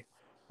their way.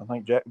 I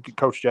think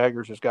Coach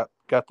Jaggers has got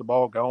the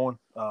ball going.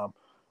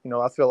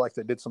 I feel like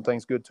they did some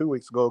things good 2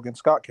 weeks ago against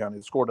Scott County.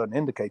 The score doesn't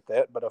indicate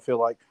that, but I feel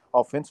like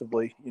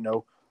offensively,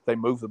 they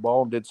moved the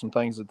ball and did some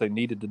things that they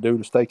needed to do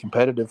to stay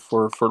competitive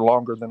for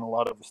longer than a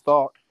lot of us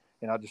thought.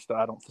 And I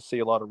don't see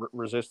a lot of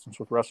resistance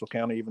with Russell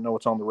County, even though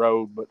it's on the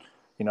road. But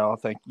I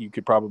think you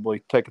could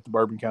probably take it to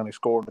Bourbon County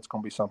score, and it's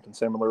going to be something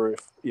similar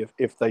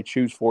if they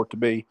choose for it to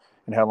be,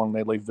 and how long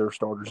they leave their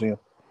starters in.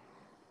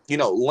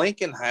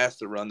 Lincoln has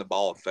to run the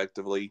ball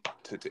effectively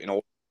in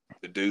order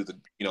to do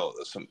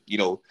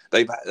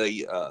they've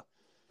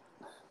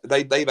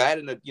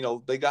added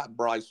they got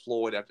Bryce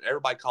Floyd. After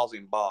everybody calls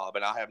him Bob,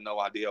 and I have no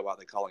idea why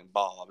they call him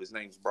Bob. His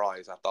name's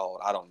Bryce. I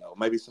don't know.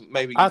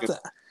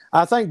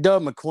 I think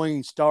Doug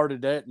McQueen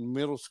started that in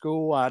middle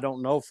school. I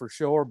don't know for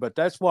sure, but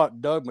that's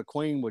what Doug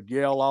McQueen would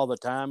yell all the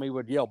time. He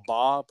would yell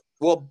Bob.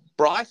 Well,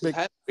 Bryce has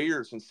had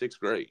beer since 6th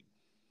grade.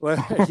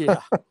 Well,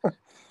 yeah.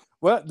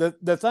 Well,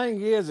 the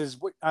thing is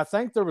I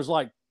think there was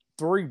like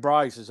 3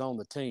 Bryces on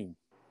the team.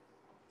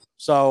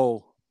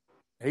 So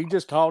he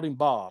just called him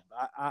Bob.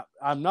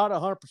 I'm not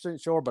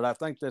 100% sure, but I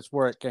think that's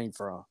where it came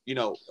from.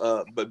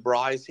 But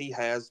Bryce, he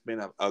has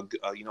been a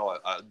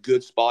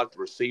good spot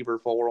receiver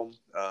for him,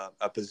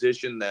 a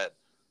position that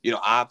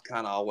I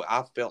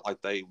felt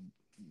like they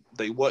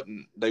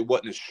wasn't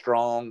as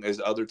strong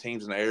as other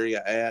teams in the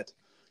area at.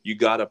 You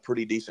got a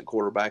pretty decent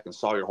quarterback in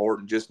Sawyer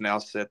Horton, just now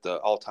set the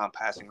all-time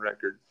passing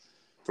record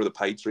for the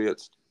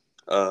Patriots.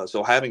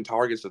 So having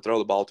targets to throw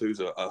the ball to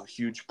is a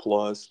huge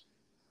plus.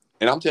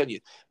 And I'm telling you,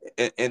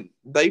 and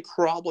they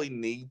probably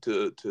need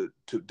to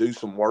do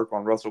some work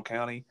on Russell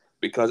County,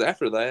 because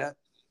after that,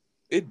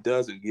 it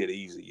doesn't get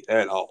easy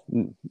at all.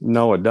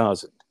 No, it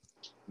doesn't.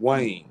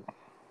 Wayne,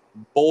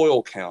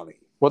 Boyle County.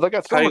 Well, they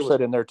got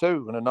Somerset in there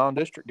too in a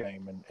non-district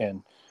game,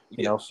 and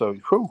so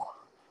whew.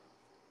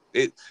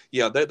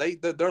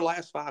 Their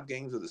last 5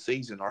 games of the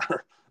season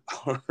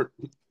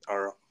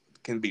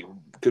could be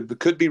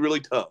really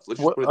tough.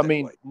 Let's just put it that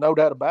way. No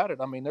doubt about it.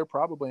 I mean, they're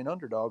probably an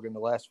underdog in the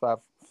last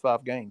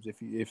five games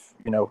if you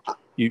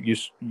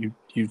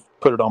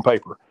put it on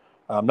paper.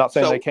 I'm not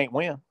saying they can't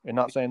win, and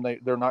not saying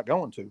they're not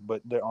going to,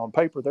 but on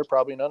paper they're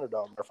probably an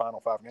underdog in their final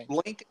 5 games.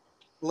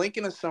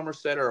 Lincoln and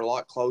Somerset are a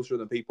lot closer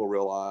than people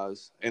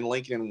realize, and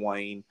Lincoln and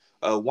Wayne.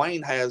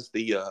 Wayne has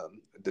the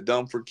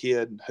Dumford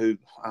kid who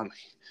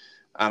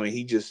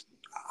he just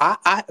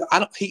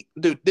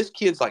this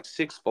kid's like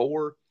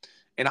 6'4",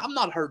 and I've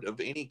not heard of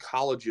any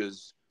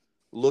colleges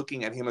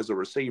looking at him as a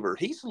receiver.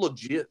 He's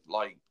legit,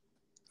 like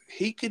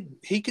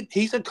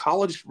he's a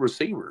college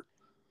receiver.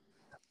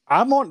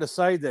 I'm wanting to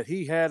say that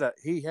he had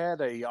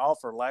a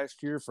offer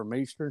last year from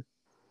Eastern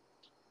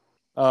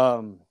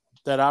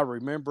that I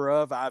remember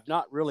of. I've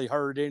not really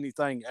heard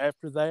anything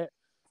after that,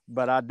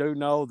 but I do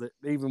know that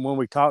even when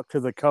we talked to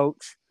the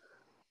coach,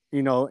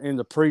 in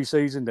the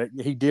preseason, that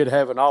he did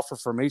have an offer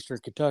from Eastern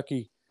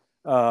Kentucky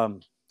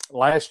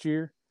last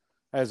year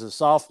as a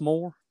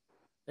sophomore.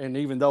 And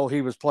even though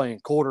he was playing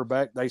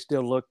quarterback, they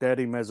still looked at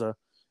him as a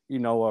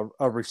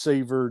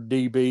receiver,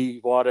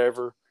 DB,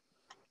 whatever.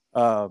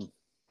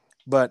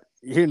 But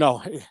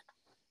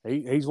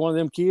he's one of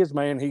them kids,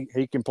 man.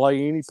 He can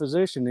play any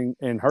position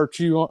and hurt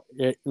you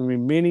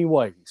in many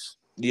ways.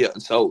 Yeah,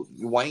 so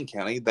Wayne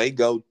County, they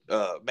go.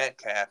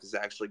 Metcalf is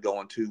actually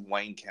going to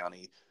Wayne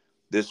County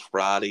this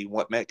Friday.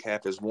 What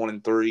Metcalf is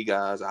 1-3,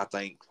 guys. I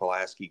think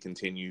Pulaski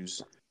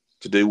continues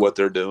to do what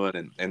they're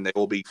doing, and they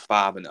will be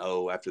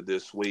 5-0 after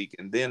this week,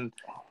 and then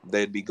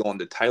they'd be going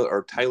to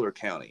Taylor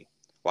County.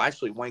 Well,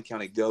 actually, Wayne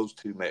County goes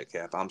to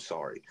Metcalf. I'm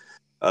sorry,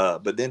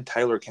 but then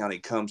Taylor County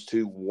comes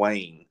to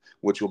Wayne,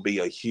 which will be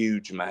a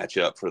huge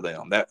matchup for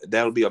them.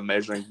 That'll be a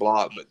measuring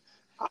block, but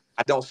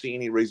I don't see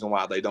any reason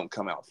why they don't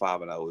come out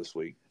 5-0 this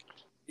week.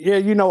 Yeah,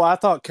 I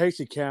thought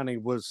Casey County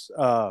was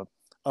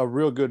a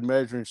real good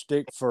measuring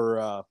stick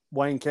for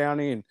Wayne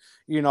County, and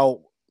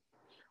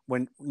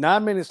when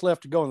 9 minutes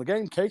left to go in the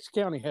game, Casey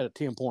County had a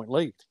 10-point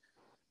lead.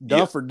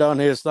 Dunford done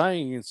his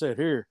thing and said,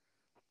 "Here,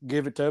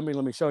 give it to me.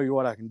 Let me show you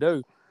what I can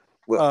do."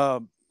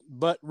 Well,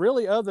 but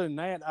really, other than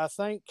that, I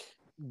think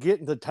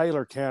getting to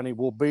Taylor County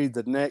will be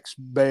the next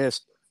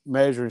best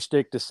measuring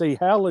stick to see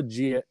how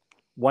legit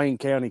Wayne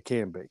County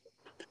can be.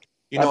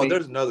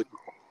 There's another.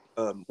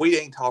 We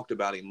ain't talked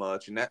about him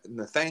much, and that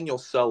Nathaniel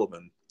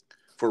Sullivan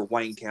for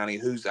Wayne County,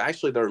 who's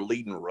actually their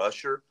leading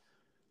rusher.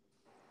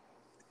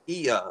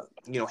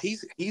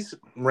 He's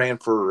ran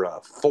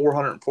for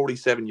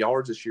 447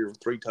 yards this year with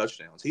 3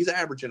 touchdowns. He's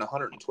averaging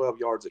 112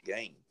 yards a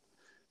game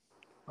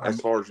as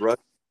far as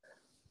rushing.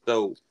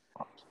 So,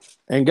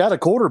 and got a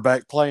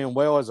quarterback playing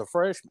well as a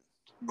freshman.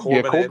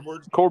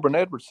 Corbin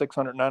Edwards,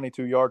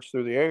 692 yards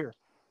through the air.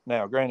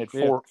 Now, granted,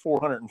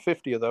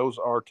 450 of those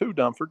are to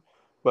Dunford,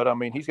 but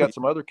he's got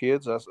some other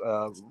kids.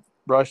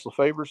 Bryce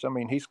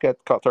LaFavors, he's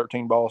caught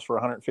 13 balls for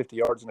 150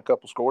 yards and a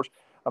couple scores.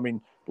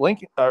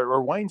 Lincoln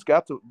or Wayne's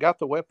got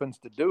the weapons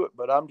to do it,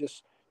 but I'm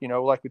just,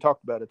 like we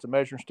talked about, it's a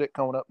measuring stick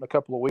coming up in a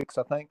couple of weeks.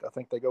 I think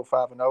they go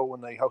 5-0 when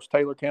they host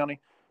Taylor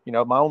County.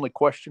 My only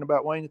question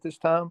about Wayne at this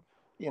time,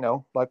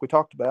 like we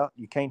talked about,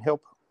 you can't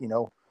help,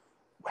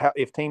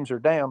 if teams are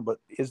down, but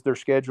is their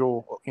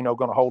schedule, going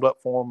to hold up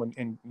for them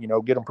and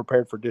get them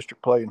prepared for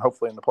district play and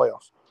hopefully in the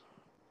playoffs.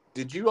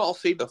 Did you all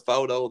see the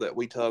photo that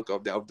we took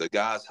of the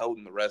guys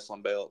holding the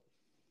wrestling belt?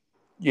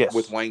 Yes.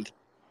 With Wayne.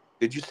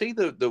 Did you see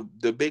the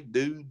big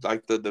dude,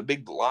 like the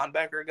big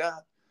linebacker guy?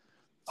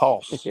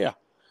 Hoss. Yeah.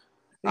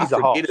 He's a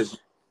Hoss.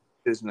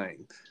 His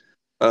name.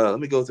 Let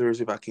me go through and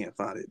see if I can't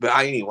find it. But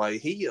anyway,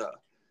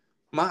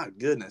 my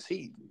goodness,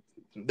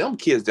 them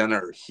kids down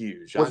there are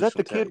huge. Was that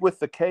the kid with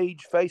the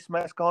cage face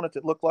mask on it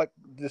that looked like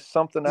just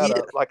something out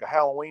of like a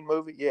Halloween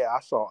movie? Yeah, I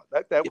saw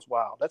it. That was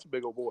wild. That's a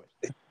big old boy.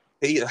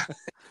 He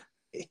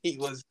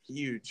was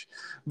huge.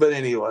 But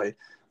anyway,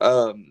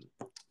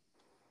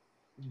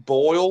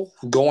 Boyle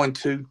going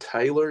to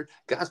Taylor.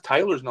 Guys,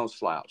 Taylor's no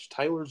slouch.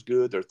 Taylor's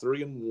good. They're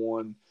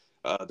 3-1.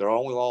 Their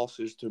only loss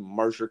is to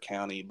Mercer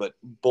County, but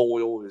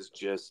Boyle is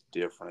just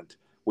different.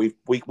 We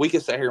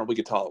could sit here and we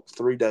could talk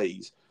 3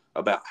 days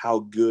about how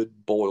good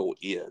Boyle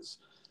is.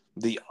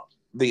 The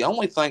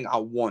only thing I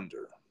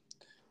wonder,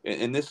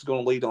 and this is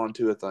going to lead on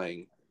to a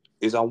thing,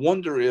 is I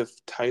wonder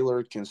if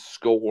Taylor can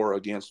score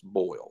against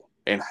Boyle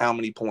and how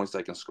many points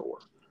they can score.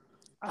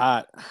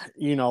 I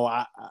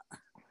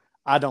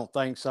don't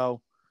think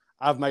so.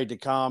 I've made the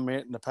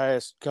comment in the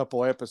past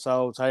couple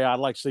episodes, hey, I'd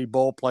like to see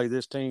Boyle play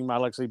this team. I'd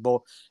like to see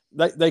Boyle.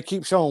 They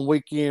keep showing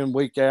week in,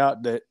 week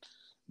out that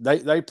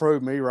they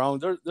prove me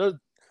wrong.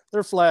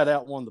 They're flat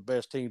out one of the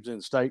best teams in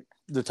the state,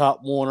 the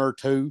top 1 or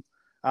 2.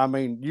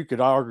 You could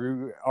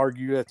argue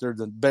that they're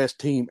the best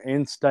team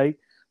in state.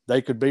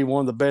 They could be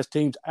one of the best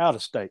teams out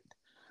of state.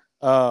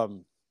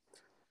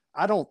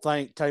 I don't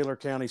think Taylor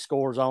County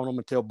scores on them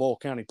until Boyle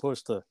County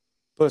puts the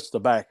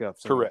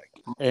backups in.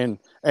 Correct. And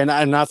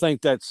I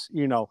think that's,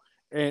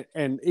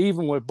 and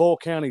even with Boyle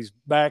County's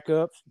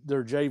backups,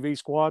 their JV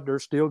squad, they're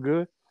still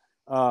good.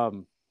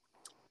 They're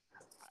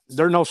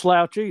no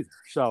slouch either.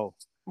 So,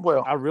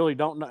 well, I really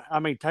don't know.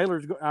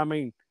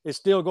 It's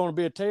still going to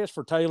be a test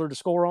for Taylor to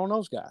score on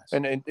those guys.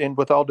 And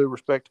with all due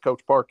respect to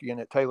Coach Parkey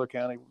and at Taylor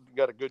County,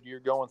 got a good year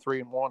going,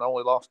 3-1.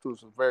 Only lost to a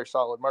very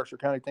solid Mercer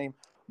County team.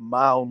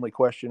 My only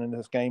question in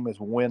this game is,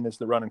 when does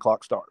the running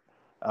clock start?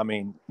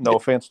 No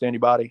offense to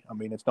anybody.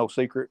 It's no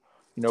secret.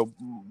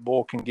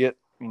 Bull can get,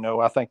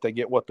 I think they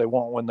get what they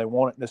want when they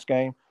want it in this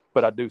game.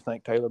 But I do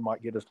think Taylor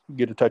might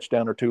get a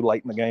touchdown or two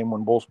late in the game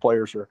when Bull's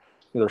players are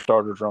their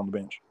starters are on the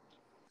bench.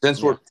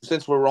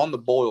 Since we're on the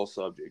Boyle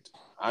subject,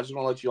 I just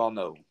want to let you all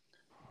know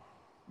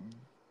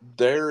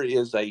there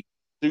is a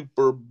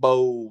Super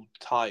Bowl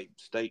type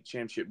state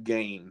championship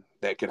game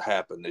that could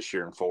happen this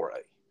year in 4A.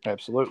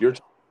 Absolutely. You're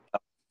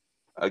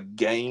a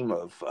game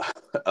of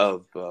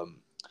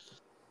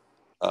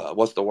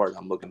what's the word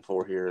I'm looking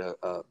for here?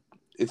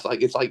 It's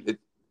like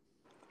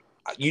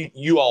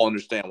you all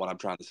understand what I'm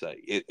trying to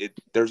say.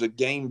 There's a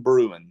game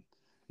brewing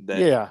that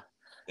Yeah.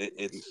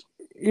 it's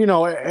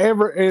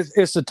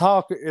It's the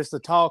talk. It's the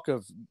talk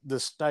of the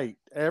state.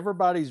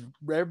 Everybody's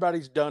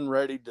done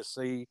ready to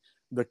see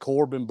the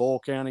Corbin Bull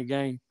County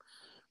game.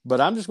 But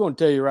I'm just going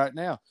to tell you right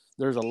now,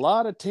 there's a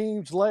lot of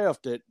teams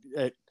left at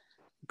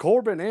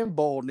Corbin and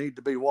Bull need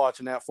to be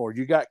watching out for.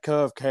 You got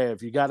Cove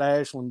Cav, you got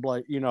Ashland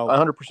Blake,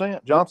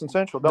 100%. Johnson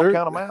Central, don't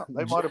count them out.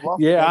 They might have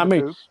lost a yeah, I game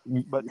mean, or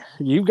two, but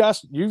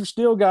you've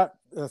still got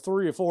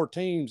 3 or 4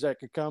 teams that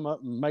could come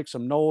up and make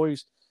some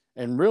noise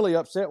and really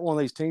upset one of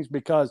these teams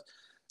because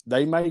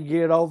they may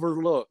get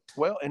overlooked.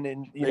 Well, and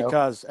then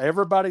because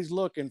everybody's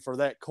looking for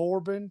that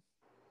Corbin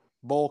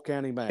Bull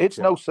County match. It's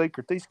no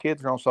secret these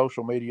kids are on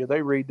social media.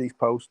 They read these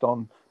posts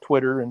on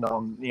Twitter and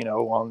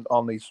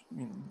on these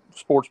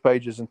sports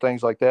pages and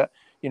things like that.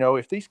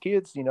 If these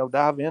kids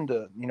dive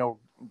into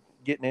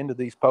getting into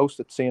these posts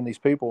and seeing these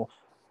people,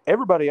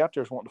 everybody out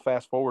there is wanting to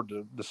fast forward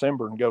to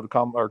December and go to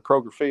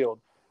Kroger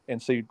Field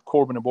and see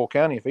Corbin and Bull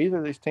County. If either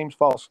of these teams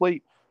fall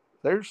asleep,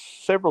 there's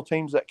several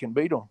teams that can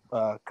beat them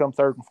come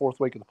third and fourth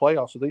week of the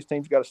playoffs. So these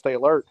teams got to stay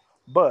alert.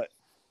 But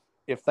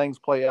if things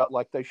play out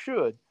like they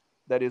should,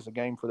 that is a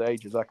game for the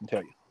ages, I can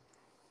tell you.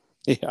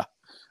 Yeah.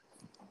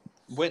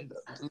 When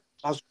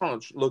I was trying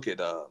to look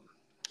at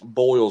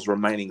Boyle's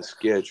remaining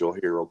schedule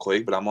here real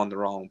quick, but I'm on the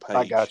wrong page.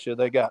 I got you.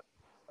 They've got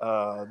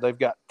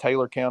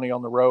Taylor County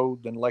on the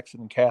road, then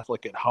Lexington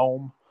Catholic at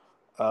home,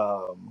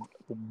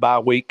 bye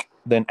week,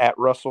 then at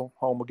Russell,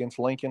 home against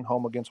Lincoln,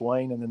 home against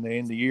Wayne, and then they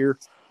end the year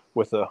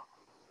with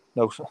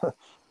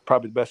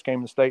probably the best game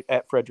in the state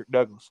at Frederick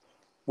Douglass.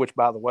 Which,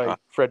 by the way,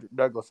 Frederick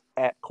Douglass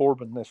at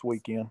Corbin this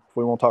weekend. If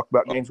we want to talk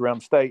about games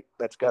around the state,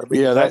 that's got to be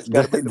that's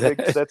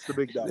the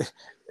big dice.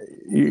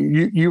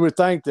 You would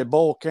think that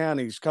Bull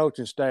County's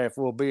coaching staff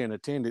will be in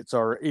attendance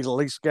or at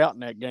least scouting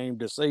that game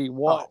to see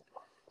what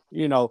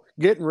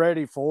getting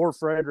ready for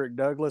Frederick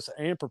Douglass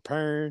and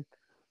preparing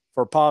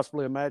for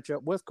possibly a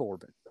matchup with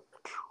Corbin.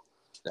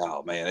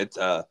 Oh man, it's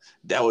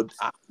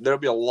there'll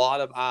be a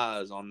lot of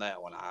eyes on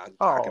that one. I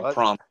can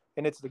promise.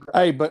 And it's the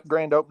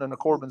grand opening of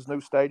Corbin's new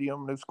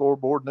stadium, new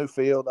scoreboard, new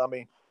field. I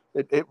mean,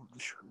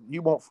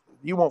 you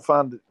won't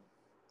find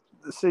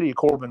the city of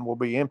Corbin will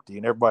be empty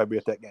and everybody will be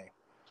at that game.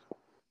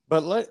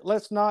 But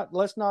let's not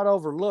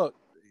overlook.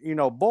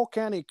 Bull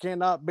County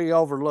cannot be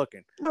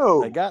overlooking.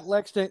 No, they got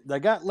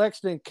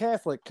Lexington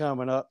Catholic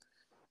coming up,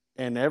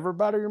 and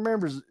everybody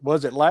remembers.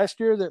 Was it last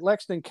year that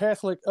Lexington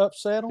Catholic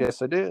upset them? Yes,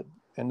 they did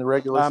in the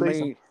regular season.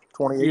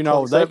 I mean,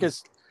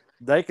 28-27.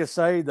 They could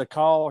say the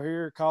call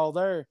here, call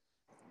there.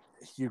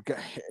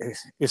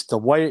 It's the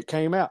way it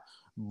came out.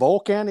 Bull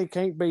County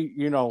can't be,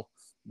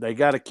 they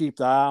got to keep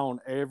the eye on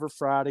every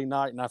Friday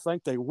night, and I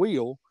think they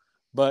will.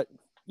 But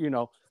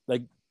you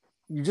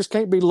just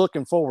can't be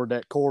looking forward to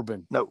that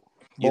Corbin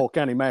Bull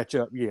County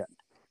matchup yet.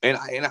 And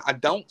I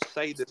don't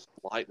say this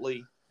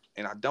lightly,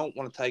 and I don't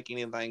want to take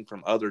anything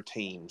from other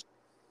teams,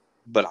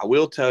 but I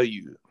will tell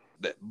you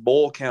that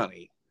Bull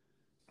County,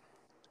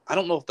 I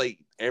don't know if they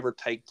ever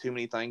take too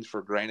many things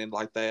for granted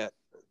like that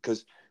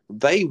because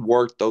they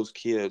work those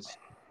kids.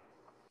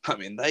 I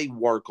mean, they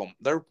work them.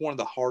 They're one of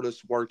the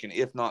hardest working,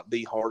 if not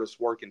the hardest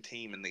working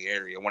team in the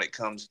area when it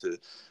comes to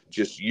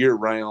just year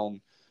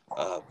round.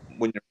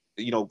 When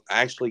you're,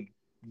 actually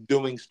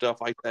doing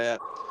stuff like that.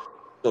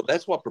 So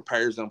that's what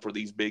prepares them for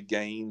these big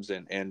games.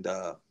 And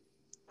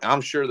I'm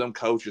sure them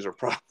coaches are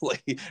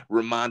probably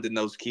reminding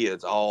those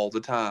kids all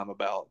the time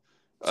about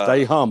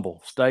stay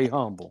humble,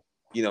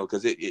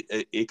 because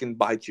it can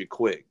bite you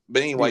quick.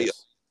 But anyway,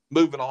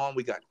 moving on,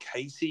 we got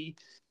Casey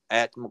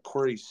at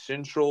McQuarrie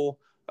Central.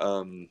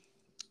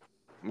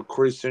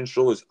 McQuarrie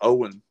Central is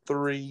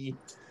 0-3.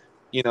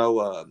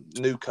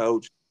 New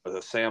coach,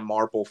 Sam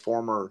Marple,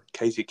 former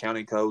Casey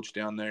County coach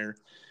down there.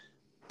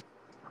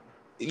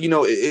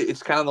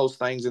 It's kind of those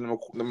things in the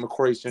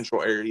McQuarrie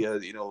Central area.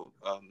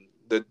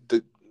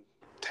 The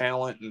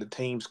talent and the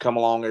teams come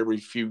along every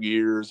few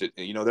years.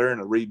 They're in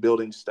a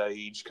rebuilding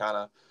stage,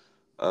 kind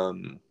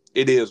of.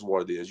 It is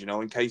what it is.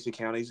 In Casey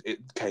County's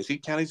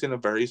in a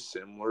very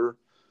similar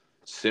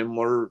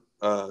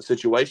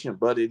situation,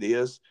 but it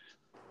is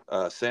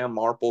Sam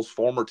Marple's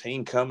former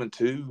team coming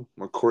to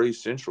McQuarrie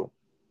Central.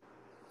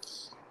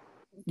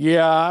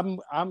 Yeah,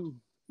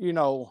 I'm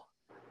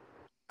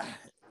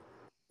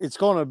it's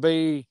going to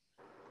be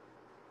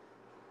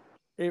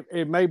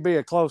it may be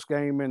a close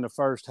game in the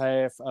first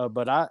half,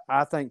 but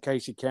I think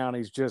Casey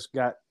County's just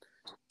got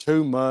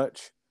too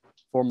much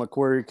for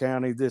McQuarrie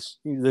County this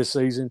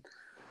season.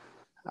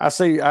 I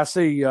see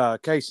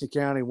Casey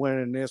County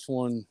winning this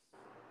one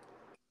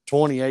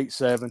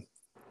 28-7.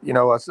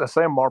 A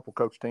Sam Marple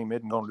coach team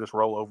isn't going to just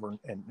roll over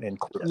and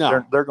quit.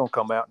 No. They're going to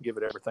come out and give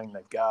it everything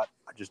they've got.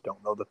 I just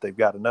don't know that they've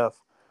got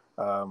enough.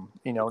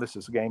 This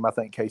is a game I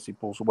think Casey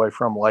pulls away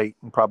from late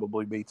and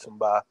probably beats them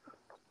by,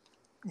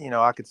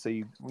 I could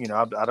see,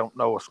 I don't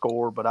know a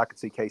score, but I could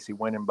see Casey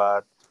winning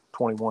by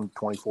 21,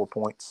 24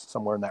 points,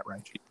 somewhere in that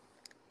range.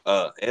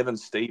 Evan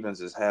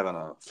Stevens is having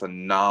a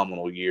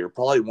phenomenal year.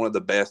 Probably one of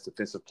the best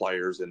defensive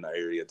players in the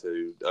area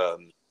too.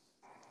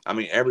 I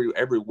mean,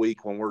 every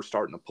week when we're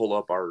starting to pull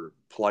up our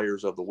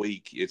players of the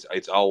week,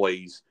 it's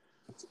always,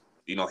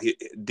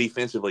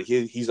 defensively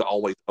he's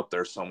always up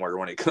there somewhere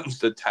when it comes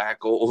to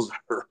tackles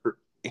or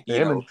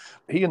Him and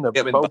he and the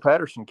him and Bo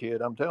Patterson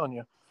kid. I'm telling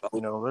you,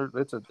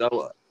 it's a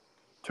so,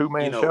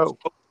 2-man show.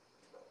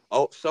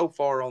 So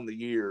far on the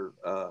year,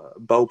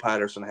 Bo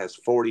Patterson has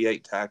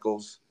 48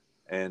 tackles,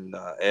 and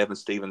Evan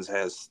Stevens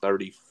has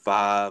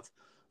 35.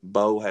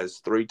 Bo has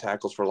 3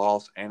 tackles for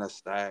loss and a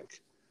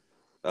sack.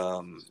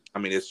 I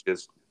mean, it's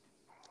just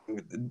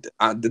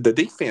the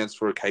defense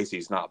for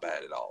Casey's not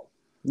bad at all.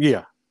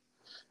 Yeah.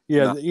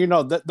 Yeah,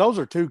 No. those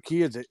are 2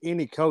 kids that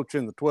any coach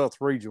in the 12th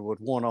region would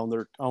want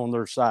on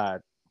their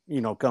side,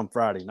 come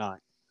Friday night.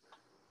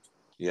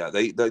 Yeah,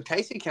 the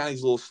Casey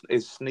County's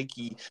is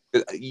sneaky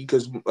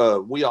because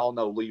we all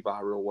know Levi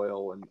real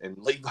well, and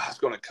Levi's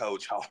going to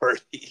coach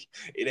hard.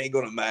 It ain't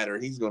going to matter.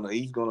 He's gonna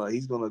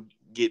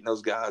get in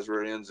those guys'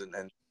 rear ends,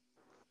 and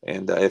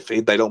if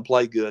they don't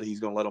play good, he's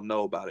going to let them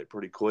know about it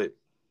pretty quick.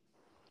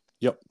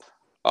 Yep.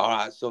 All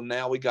right, so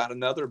now we got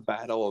another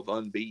battle of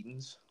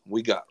unbeatens.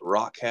 We got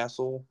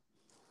Rockcastle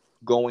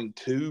going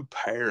to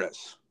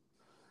Paris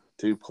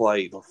to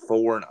play the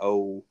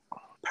 4-0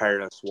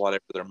 Paris,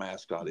 whatever their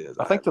mascot is.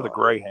 I think they're the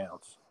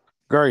Greyhounds.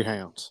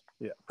 Greyhounds.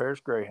 Yeah, Paris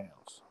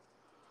Greyhounds.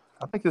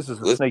 I think this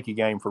is a sneaky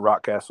game for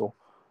Rockcastle.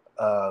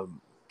 I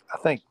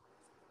think,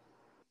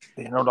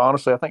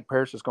 honestly, I think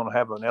Paris is going to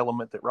have an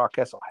element that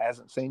Rockcastle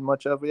hasn't seen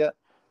much of yet,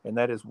 and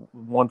that is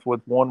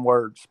with one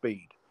word,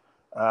 speed.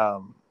 I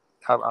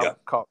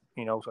caught,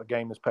 a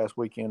game this past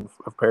weekend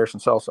of Paris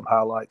and saw some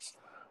highlights.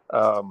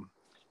 I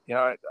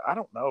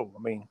don't know.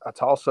 I mean, a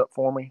toss-up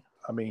for me.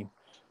 I mean,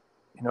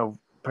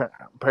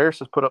 Paris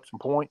has put up some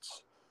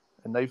points,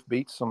 and they've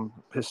beat some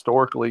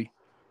historically.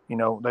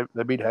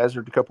 They beat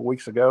Hazlet a couple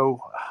weeks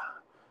ago.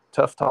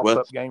 Tough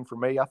toss-up game for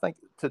me. I think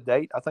to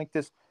date,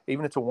 this,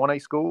 even it's a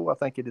 1A school, I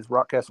think it is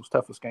Rockcastle's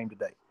toughest game to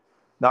date.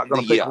 Not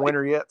going to pick a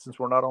winner yet since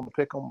we're not on the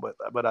pick 'em,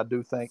 but I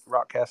do think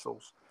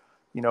Rockcastle's,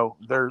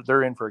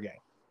 they're in for a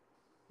game.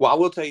 Well, I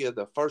will tell you,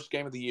 the first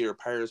game of the year,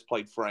 Paris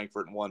played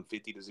Frankfurt and won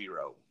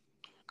 50-0.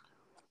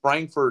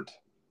 Frankfurt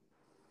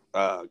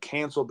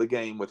canceled the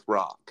game with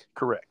Rock.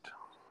 Correct.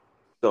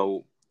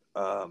 So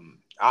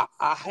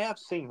I have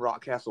seen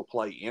Rockcastle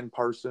play in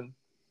person.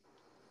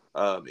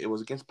 It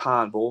was against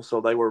Pineville,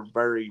 so they were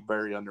very,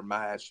 very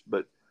undermatched.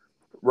 But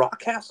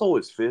Rockcastle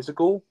is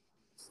physical,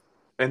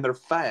 and they're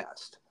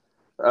fast.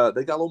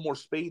 They got a little more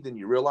speed than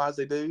you realize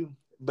they do.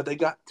 But they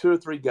got 2 or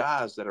 3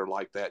 guys that are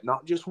like that,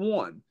 not just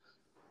one.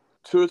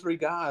 2 or 3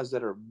 guys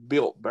that are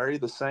built very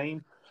the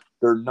same.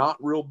 They're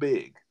not real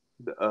big.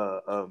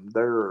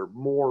 They're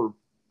more,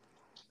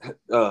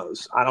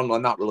 I don't know,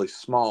 not really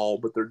small,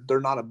 but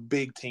they're not a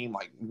big team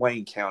like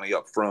Wayne County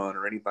up front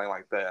or anything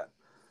like that.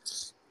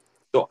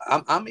 So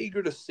I'm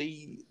eager to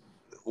see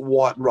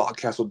what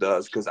Rockcastle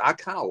does because I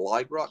kind of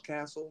like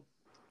Rockcastle,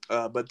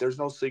 but there's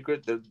no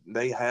secret that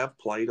they have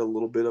played a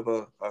little bit of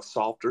a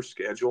softer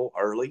schedule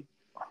early.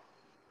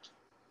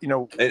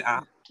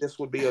 And this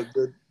would be a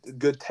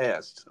good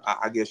test.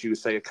 I guess you would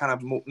say a kind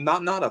of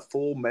not a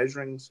full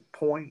measuring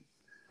point,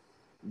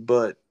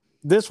 but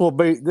this will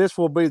be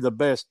the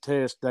best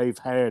test they've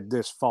had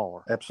this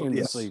far in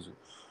the season.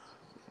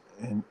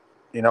 And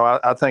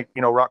I think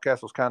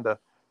Rockcastle's kind of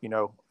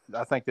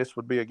I think this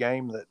would be a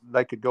game that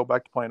they could go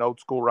back to playing old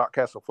school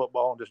Rockcastle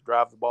football and just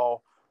drive the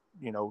ball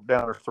down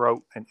their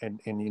throat and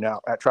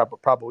try to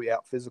probably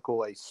out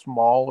physical a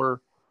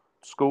smaller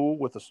school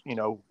with a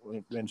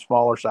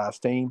smaller size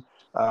team.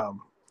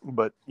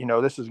 But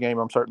this is a game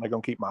I'm certainly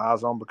going to keep my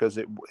eyes on because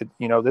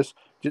this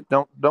just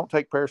don't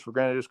take Paris for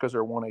granted just because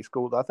they're a 1A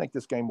school. I think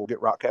this game will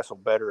get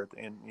Rockcastle better at the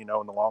end, in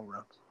the long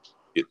run.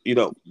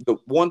 The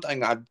one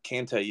thing I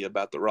can tell you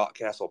about the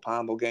Rockcastle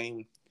Pineville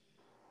game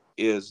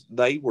is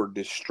they were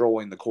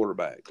destroying the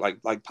quarterback.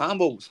 Like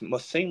Pineville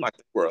must seem like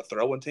they were a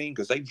throwing team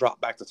because they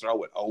dropped back to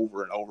throw it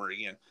over and over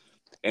again.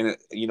 And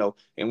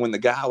and when the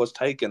guy was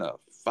taking a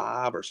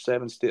 5 or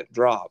 7 step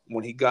drop,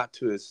 when he got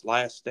to his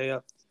last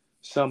step,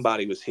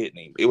 somebody was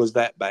hitting him. It was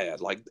that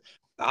bad. Like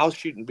I was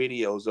shooting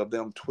videos of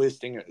them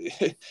twisting.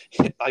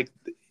 Like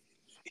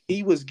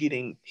he was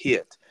getting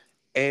hit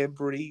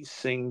every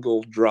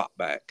single drop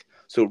back.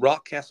 So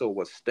Rockcastle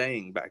was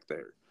staying back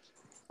there.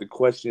 The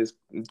question is,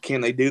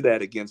 can they do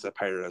that against a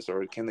Paris,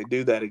 or can they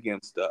do that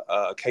against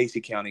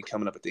Casey County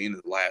coming up at the end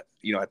of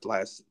the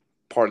last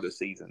part of the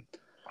season?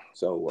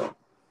 So,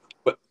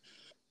 but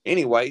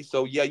anyway,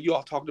 so yeah, you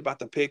all talked about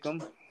the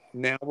pick'em.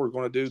 Now we're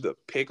going to do the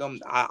pick'em.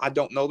 I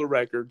don't know the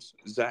records.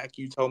 Zach,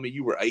 you told me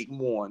you were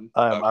 8-1.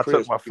 I Chris,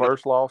 took my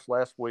first loss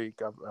last week.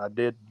 I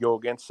did go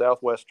against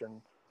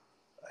Southwestern,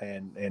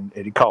 and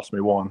it cost me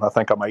 1. I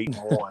think I'm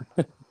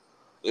 8-1.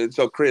 And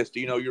so, Chris, do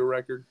you know your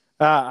record?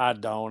 I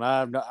don't.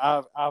 I'm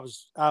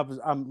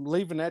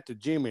leaving that to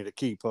Jimmy to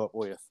keep up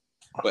with.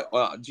 But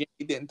Jimmy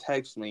didn't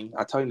text me.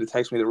 I told him to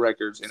text me the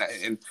records,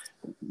 and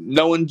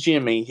knowing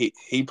Jimmy,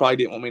 he probably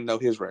didn't want me to know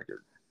his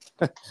record.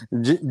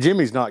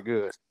 Jimmy's not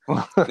good.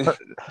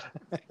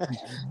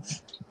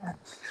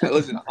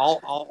 Listen,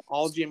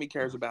 all Jimmy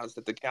cares about is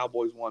that the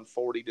Cowboys won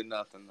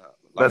 40-0.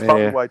 That's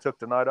probably why he took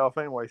the night off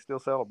anyway. He's still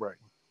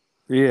celebrating.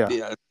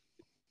 Yeah.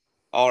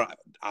 All right.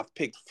 I've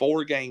picked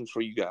 4 games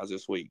for you guys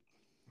this week.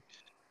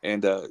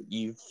 And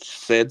you've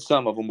said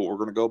some of them, but we're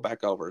going to go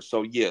back over.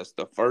 So, yes,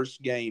 the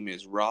first game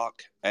is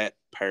Rock at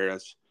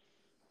Paris.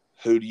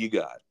 Who do you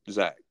got,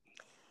 Zach?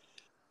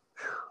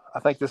 I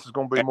think this is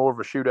going to be more of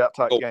a shootout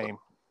type game.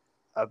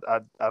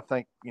 I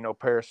think,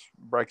 Paris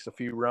breaks a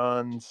few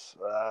runs.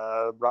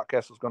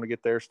 Rockcastle's going to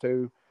get theirs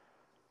too.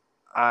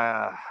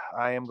 I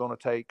am going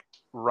to take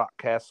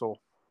Rockcastle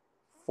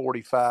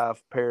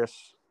 45,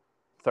 Paris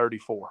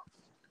 34.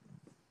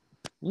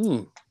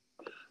 All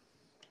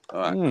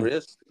right,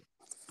 Chris,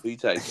 who you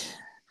taking?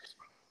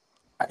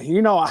 I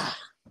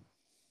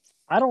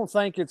don't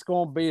think it's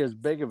going to be as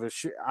big of a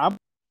I'm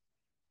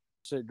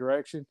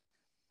direction.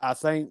 I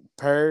think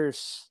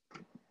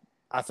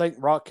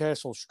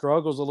Rockcastle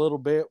struggles a little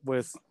bit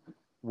with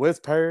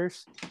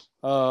Paris.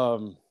 I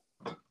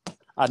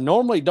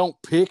normally don't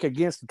pick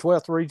against the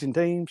 12th region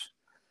teams,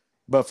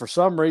 but for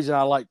some reason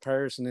I like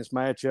Paris in this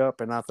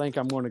matchup, and I think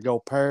I'm going to go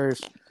Paris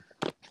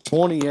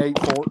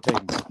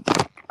 28-14.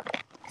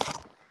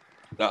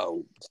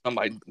 No,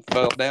 somebody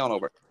fell down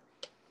over.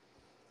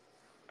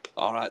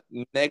 All right,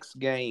 next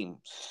game,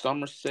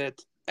 Somerset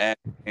at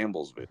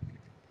Campbellsville.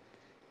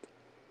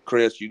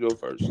 Chris, you go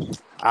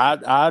first.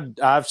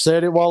 I've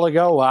said it a while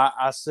ago.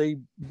 I see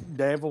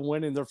Danville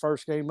winning their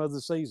first game of the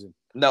season.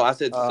 No, I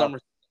said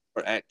Somerset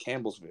at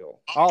Campbellsville.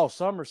 Oh,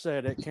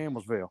 Somerset at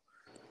Campbellsville.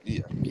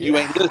 Yeah. You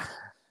ain't good.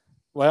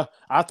 Well,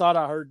 I thought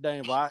I heard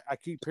Danville. I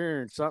keep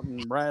hearing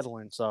something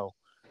rattling. So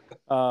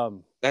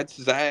that's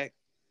Zach.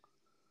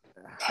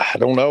 I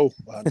don't know.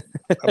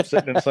 I'm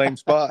sitting in the same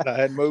spot. I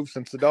hadn't moved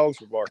since the dogs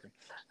were barking.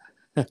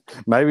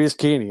 Maybe it's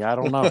Kenny. I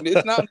don't know.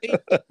 It's not me.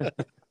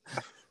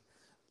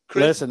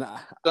 Chris, listen,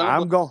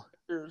 I'm going.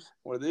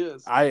 What it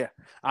is?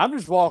 I'm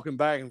just walking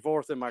back and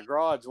forth in my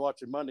garage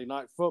watching Monday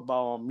Night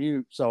Football on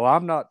mute, so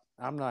I'm not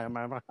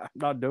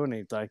doing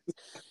anything.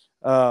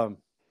 I'm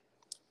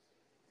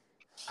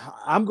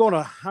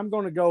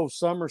gonna go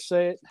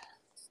Somerset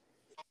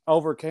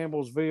over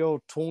Campbellsville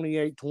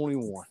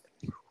 28-21.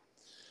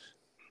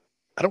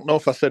 I don't know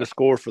if I set a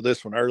score for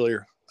this one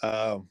earlier.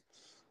 I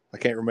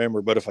can't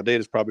remember, but if I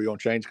did, it's probably going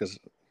to change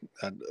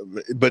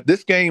but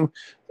this game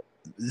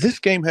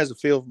has a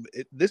feel.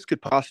 This could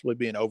possibly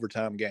be an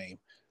overtime game.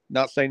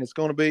 Not saying it's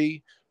going to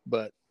be,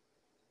 but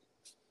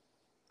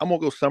I'm going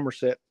to go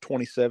Somerset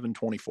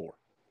 27-24.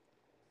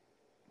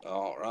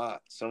 All right,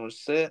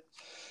 Somerset.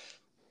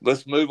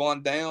 Let's move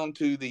on down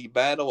to the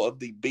Battle of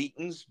the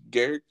Beatons,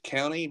 Garrett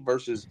County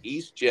versus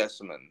East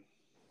Jessamine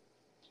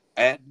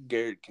at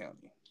Garrett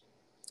County.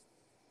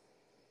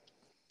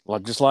 Well,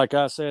 just like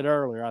I said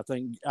earlier, I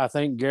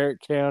think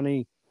Garrett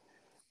County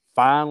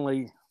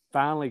finally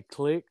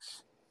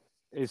clicks.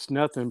 It's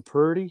nothing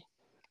pretty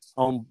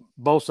on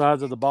both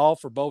sides of the ball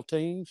for both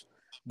teams,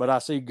 but I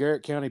see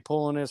Garrett County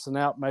pulling this one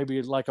out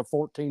maybe like a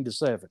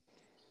 14-7.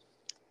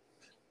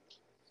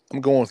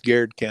 I'm going with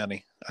Garrett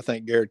County. I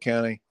think Garrett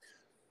County,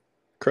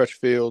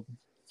 Crutchfield,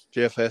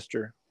 Jeff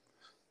Hester,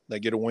 they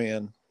get a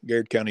win.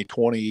 Garrett County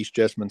 20, East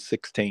Jessamine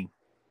 16.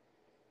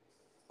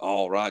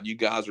 All right, you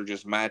guys are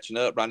just matching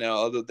up right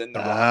now. Other than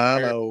the I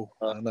know.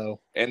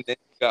 And then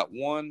you got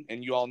one,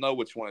 and you all know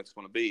which one it's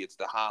going to be. It's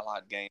the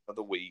highlight game of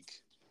the week.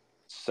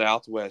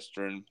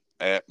 Southwestern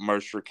at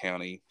Mercer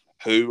County.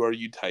 Who are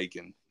you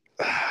taking?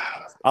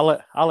 I'll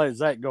let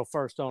Zach go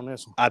first on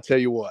this one. I tell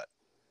you what.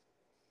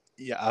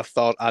 Yeah,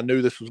 I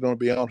knew this was going to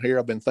be on here.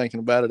 I've been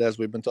thinking about it as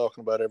we've been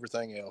talking about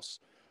everything else.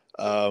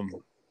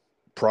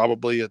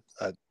 Probably a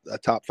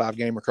top 5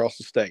 game across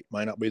the state.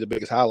 Might not be the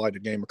biggest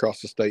highlighted game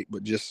across the state,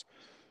 but just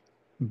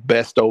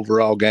best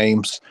overall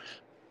games.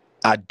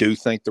 I do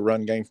think the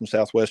run game from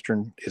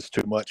Southwestern is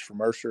too much for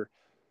Mercer.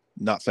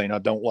 Not saying I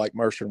don't like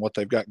Mercer and what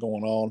they've got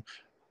going on.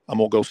 I'm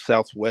going to go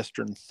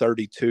Southwestern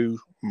 32,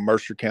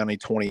 Mercer County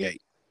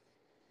 28.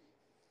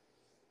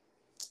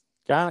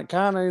 Kind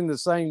of in the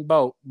same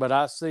boat, but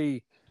I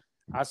see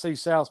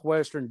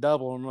Southwestern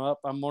doubling up.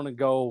 I'm going to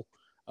go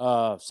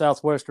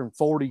Southwestern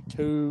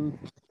 42,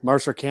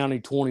 Mercer County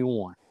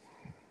 21.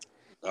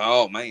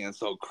 Oh man!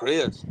 So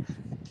Chris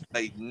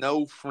made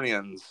no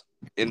friends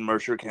in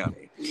Mercer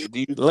County.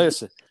 Do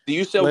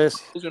you sell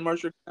grippos in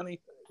Mercer County?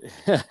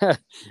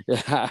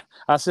 Yeah,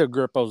 I sell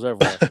grippos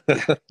everywhere,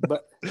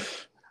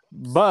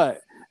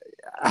 but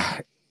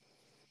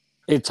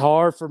it's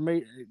hard for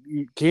me.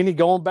 Kenny,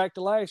 going back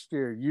to last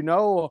year,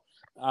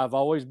 I've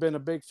always been a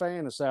big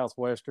fan of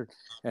Southwestern,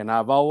 and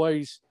I've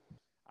always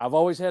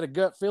had a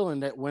gut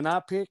feeling that when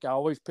I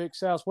always pick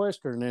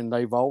Southwestern, and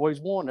they've always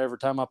won every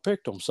time I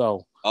picked them.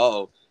 So,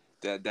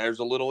 there's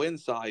a little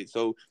insight.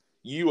 So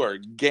you are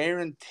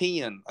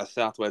guaranteeing a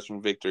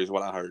Southwestern victory, is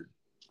what I heard.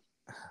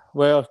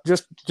 Well,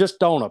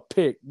 just on a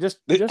pick,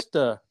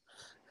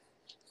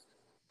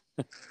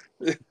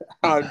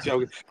 I'm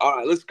joking. All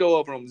right, let's go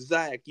over them.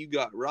 Zach, you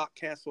got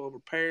Rockcastle over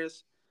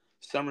Paris.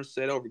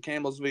 Somerset over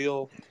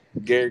Campbellsville,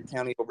 Garrett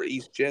County over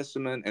East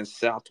Jessamine, and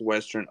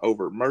Southwestern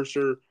over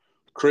Mercer.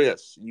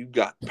 Chris, you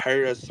got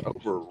Paris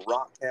over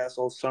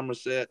Rockcastle,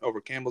 Somerset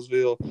over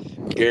Campbellsville,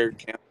 Garrett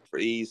County over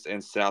East,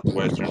 and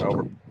Southwestern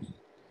over.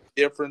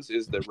 Difference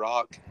is the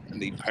Rock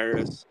and the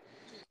Paris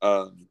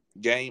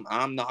game.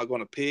 I'm not going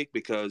to pick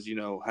because,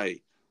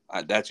 hey,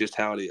 that's just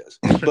how it is.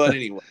 But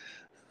anyway,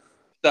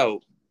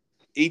 so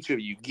each of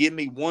you give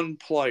me one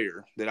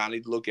player that I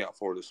need to look out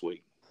for this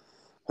week.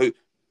 Who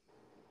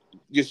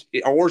just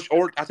or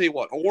I tell you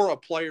what, or a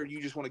player you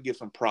just want to give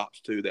some props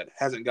to that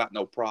hasn't got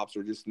no props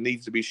or just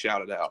needs to be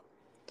shouted out.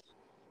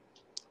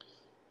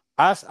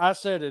 I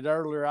said it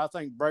earlier. I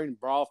think Braden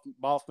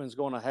Boffman's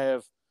going to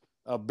have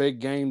a big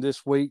game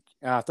this week.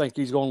 And I think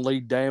he's going to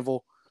lead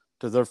Danville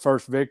to their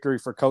first victory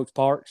for Coach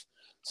Parks.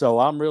 So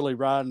I'm really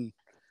riding.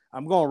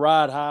 I'm going to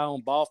ride high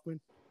on Boffman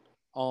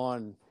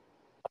on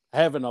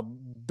having a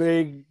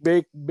big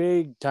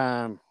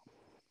time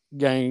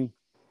game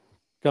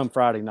come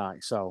Friday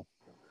night. So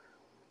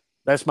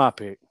that's my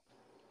pick.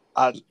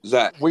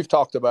 Zach, we've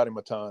talked about him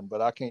a ton,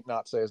 but I can't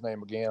not say his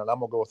name again, and I'm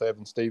going to go with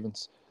Evan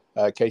Stevens,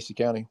 Casey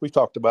County. We've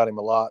talked about him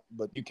a lot,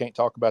 but you can't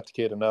talk about the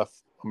kid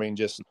enough. I mean,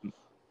 just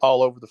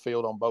all over the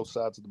field on both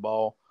sides of the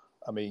ball.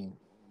 I mean,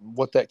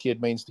 what that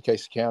kid means to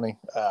Casey County,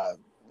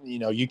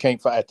 you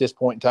can't find at this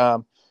point in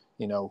time,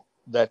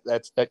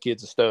 that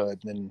kid's a stud,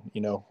 and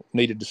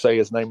needed to say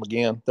his name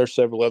again. There's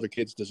several other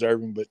kids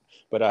deserving,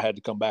 but I had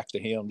to come back to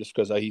him just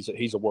because he's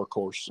a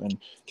workhorse. And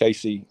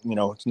Casey,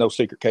 it's no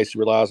secret Casey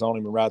relies on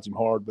him and rides him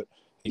hard, but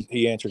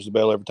he answers the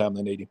bell every time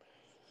they need him.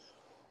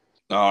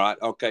 All right,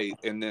 okay,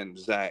 and then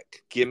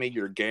Zach, give me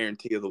your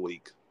guarantee of the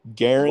week.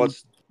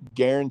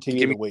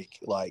 Guarantee of the week.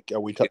 Like, are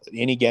we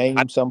any game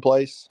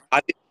someplace?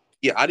 I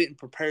didn't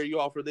prepare you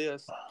all for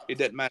this. It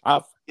doesn't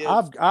matter.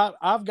 I've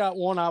got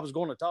one I was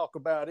going to talk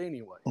about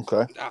anyway.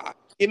 Okay.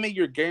 Give me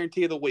your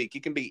guarantee of the week.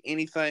 It can be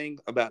anything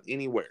about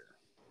anywhere.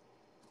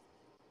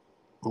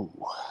 Ooh,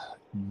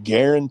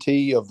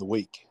 guarantee of the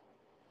week.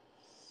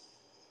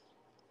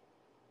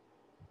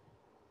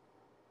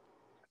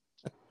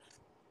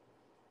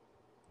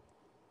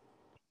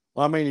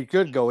 Well, I mean, you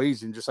could go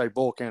easy and just say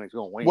Bull County's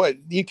going to win. Well,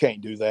 you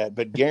can't do that,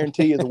 but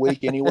guarantee of the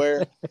week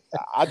anywhere.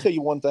 I'll tell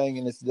you one thing,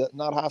 and it's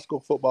not high school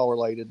football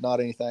related, not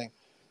anything.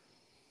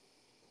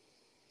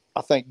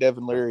 I think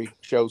Devin Leary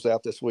shows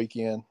out this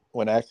weekend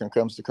when Akron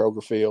comes to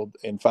Kroger Field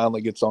and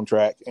finally gets on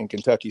track and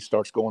Kentucky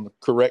starts going the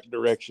correct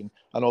direction.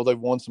 I know they've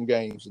won some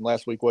games, and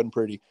last week wasn't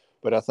pretty,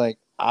 but I think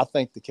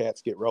the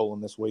Cats get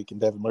rolling this week,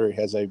 and Devin Leary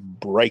has a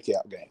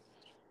breakout game.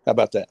 How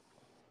about that?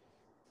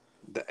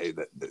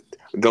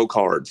 Go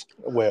Cards.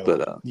 Well,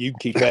 but, you can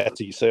keep that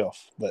to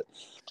yourself. But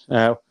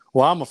well,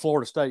 I'm a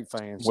Florida State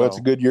fan. Well, it's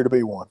a good year to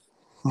be one.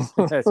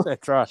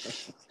 That's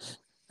right.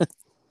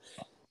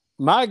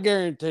 My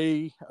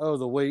guarantee of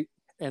the week,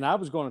 and I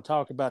was going to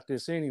talk about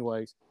this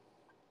anyways,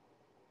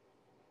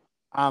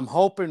 I'm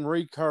hoping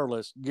Reed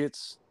Curlis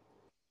gets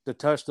to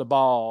touch the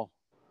ball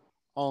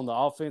on the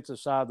offensive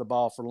side of the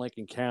ball for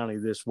Lincoln County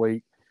this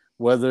week,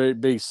 whether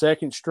it be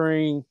second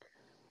string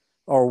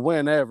or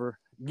whenever.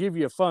 Give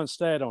you a fun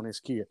stat on this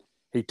kid.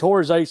 He tore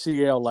his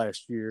ACL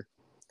last year.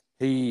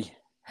 He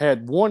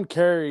had one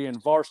carry in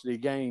varsity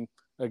game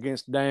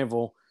against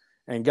Danville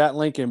and got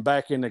Lincoln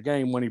back in the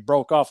game when he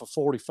broke off a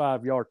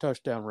 45-yard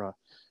touchdown run.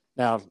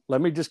 Now, let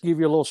me just give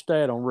you a little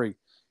stat on Reed.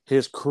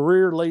 His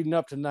career leading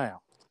up to now,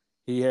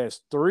 he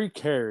has 3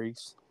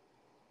 carries,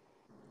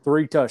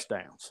 3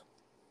 touchdowns.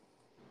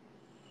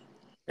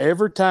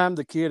 Every time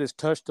the kid has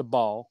touched the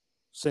ball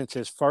since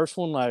his first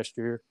one last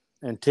year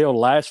until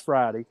last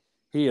Friday,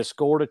 he has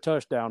scored a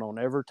touchdown on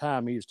every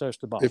time he has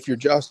touched the ball. If you're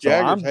Josh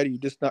Jaggers, how do you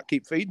just not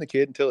keep feeding the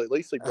kid until at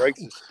least he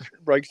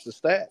breaks the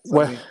stats?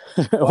 Well,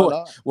 why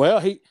not? Well,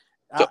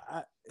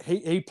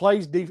 he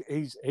plays deep.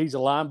 He's a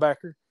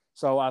linebacker,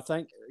 so I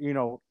think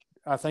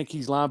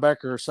he's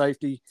linebacker or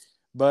safety,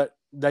 but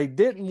they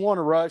didn't want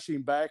to rush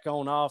him back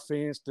on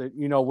offense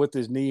with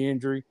his knee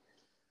injury.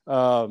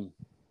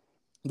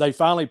 They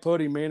finally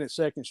put him in at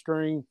second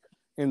string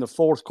in the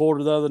fourth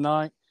quarter the other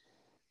night.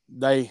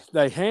 They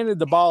handed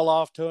the ball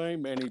off to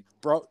him, and he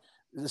broke.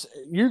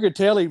 You could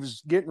tell he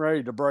was getting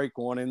ready to break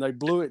one, and they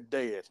blew it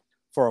dead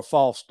for a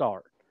false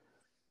start.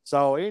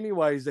 So,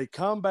 anyways, they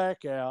come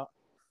back out.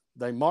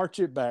 They march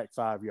it back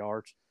 5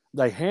 yards.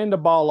 They hand the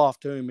ball off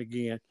to him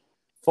again.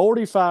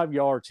 45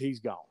 yards,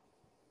 he's gone.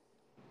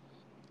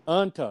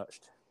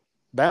 Untouched.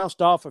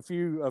 Bounced off a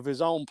few of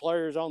his own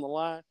players on the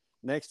line.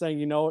 Next thing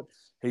you know it,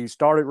 he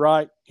started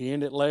right. He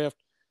ended left.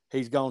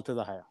 He's gone to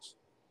the house.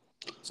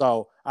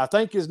 So I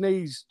think his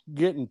knee's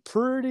getting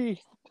pretty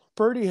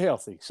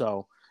healthy.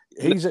 So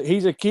he's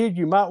a kid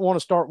you might want to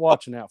start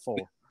watching out for.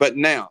 But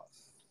now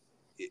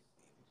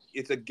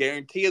it's a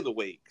guarantee of the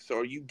week. So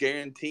are you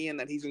guaranteeing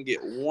that he's going to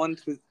get one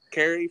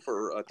carry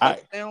for a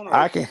touchdown?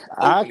 I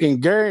can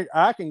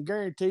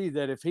guarantee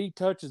that if he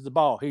touches the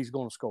ball, he's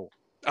going to score.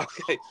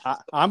 Okay,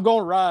 I'm going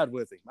to ride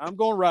with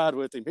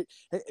him.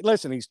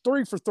 Listen, he's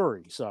 3 for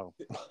 3. So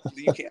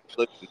you can't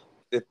listen.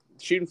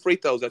 Shooting free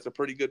throws, that's a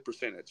pretty good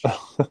percentage.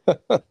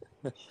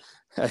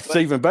 It's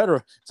even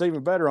better. It's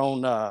even better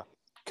on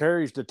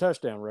carries to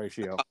touchdown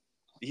ratio.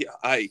 Yeah,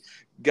 hey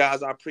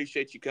guys, I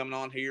appreciate you coming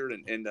on here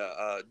and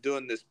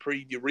doing this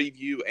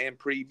review and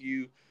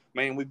preview.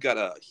 Man, we've got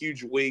a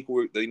huge week.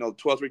 The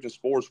 12th Region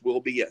Sports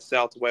will be at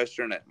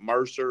Southwestern at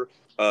Mercer.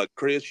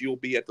 Chris, you'll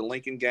be at the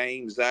Lincoln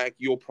game. Zach,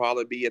 you'll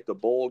probably be at the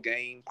Bull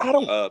game. I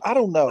don't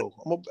know.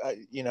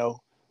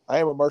 I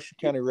am a Mercer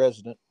County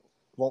resident.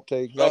 Won't tell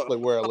you exactly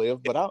where I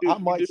live, but I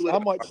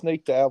might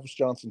sneak to Alvis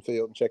Johnson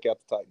Field and check out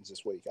the Titans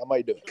this week. I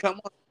may do it. Come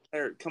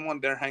on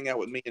there, hang out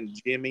with me and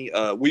Jimmy.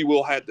 We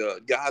will have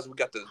the guys. We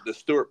got the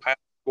Stewart Powell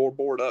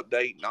scoreboard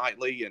update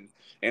nightly,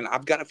 and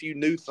I've got a few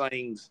new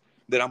things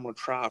that I'm going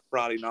to try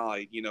Friday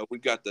night.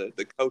 We've got the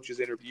coaches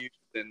interviews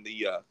and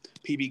the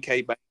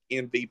PBK Bank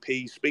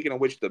MVP. Speaking of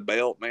which, the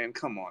belt, man,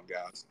 come on,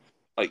 guys.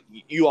 Like,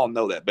 you all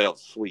know that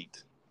belt's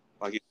sweet.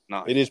 Like, it's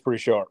nice. It is pretty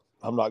sharp.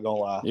 I'm not going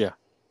to lie. Yeah.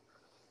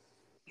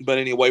 But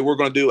anyway, we're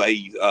going to do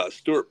a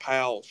Stewart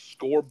Powell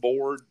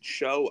scoreboard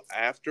show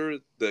after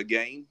the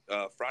game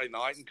Friday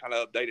night and kind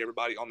of update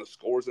everybody on the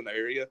scores in the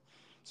area.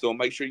 So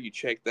make sure you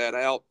check that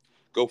out.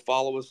 Go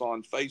follow us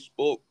on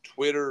Facebook,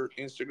 Twitter,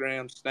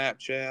 Instagram,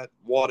 Snapchat,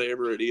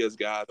 whatever it is,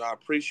 guys. I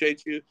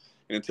appreciate you.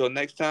 And until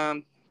next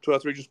time,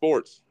 12th Region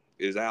Sports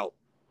is out.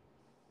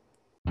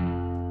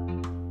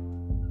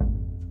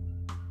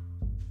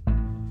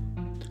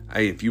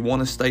 Hey, if you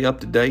want to stay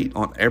up to date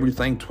on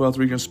everything 12th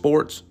Region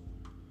Sports,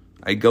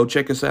 hey, go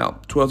check us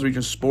out. 12th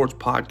Region Sports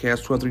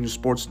Podcast, 12th Region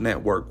Sports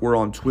Network. We're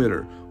on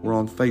Twitter. We're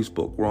on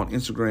Facebook. We're on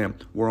Instagram.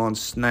 We're on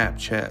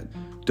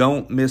Snapchat.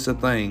 Don't miss a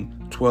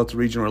thing 12th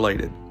Region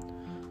related.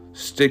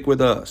 Stick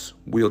with us.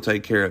 We'll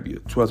take care of you.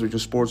 12th Region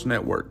Sports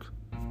Network.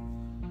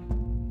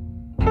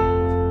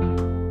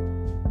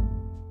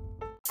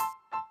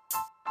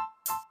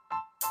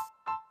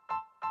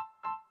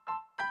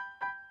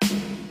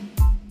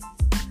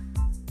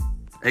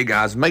 Hey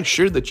guys, make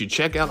sure that you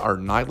check out our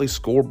nightly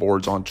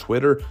scoreboards on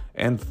Twitter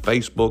and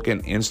Facebook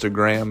and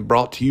Instagram,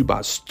 brought to you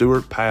by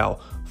Stewart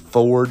Powell,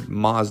 Ford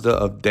Mazda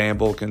of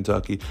Danville,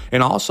 Kentucky.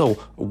 And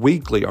also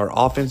weekly, our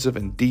offensive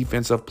and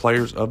defensive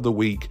players of the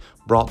week,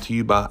 brought to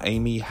you by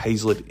Amy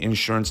Hazlet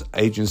Insurance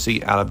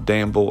Agency out of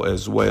Danville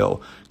as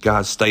well.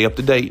 Guys, stay up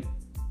to date.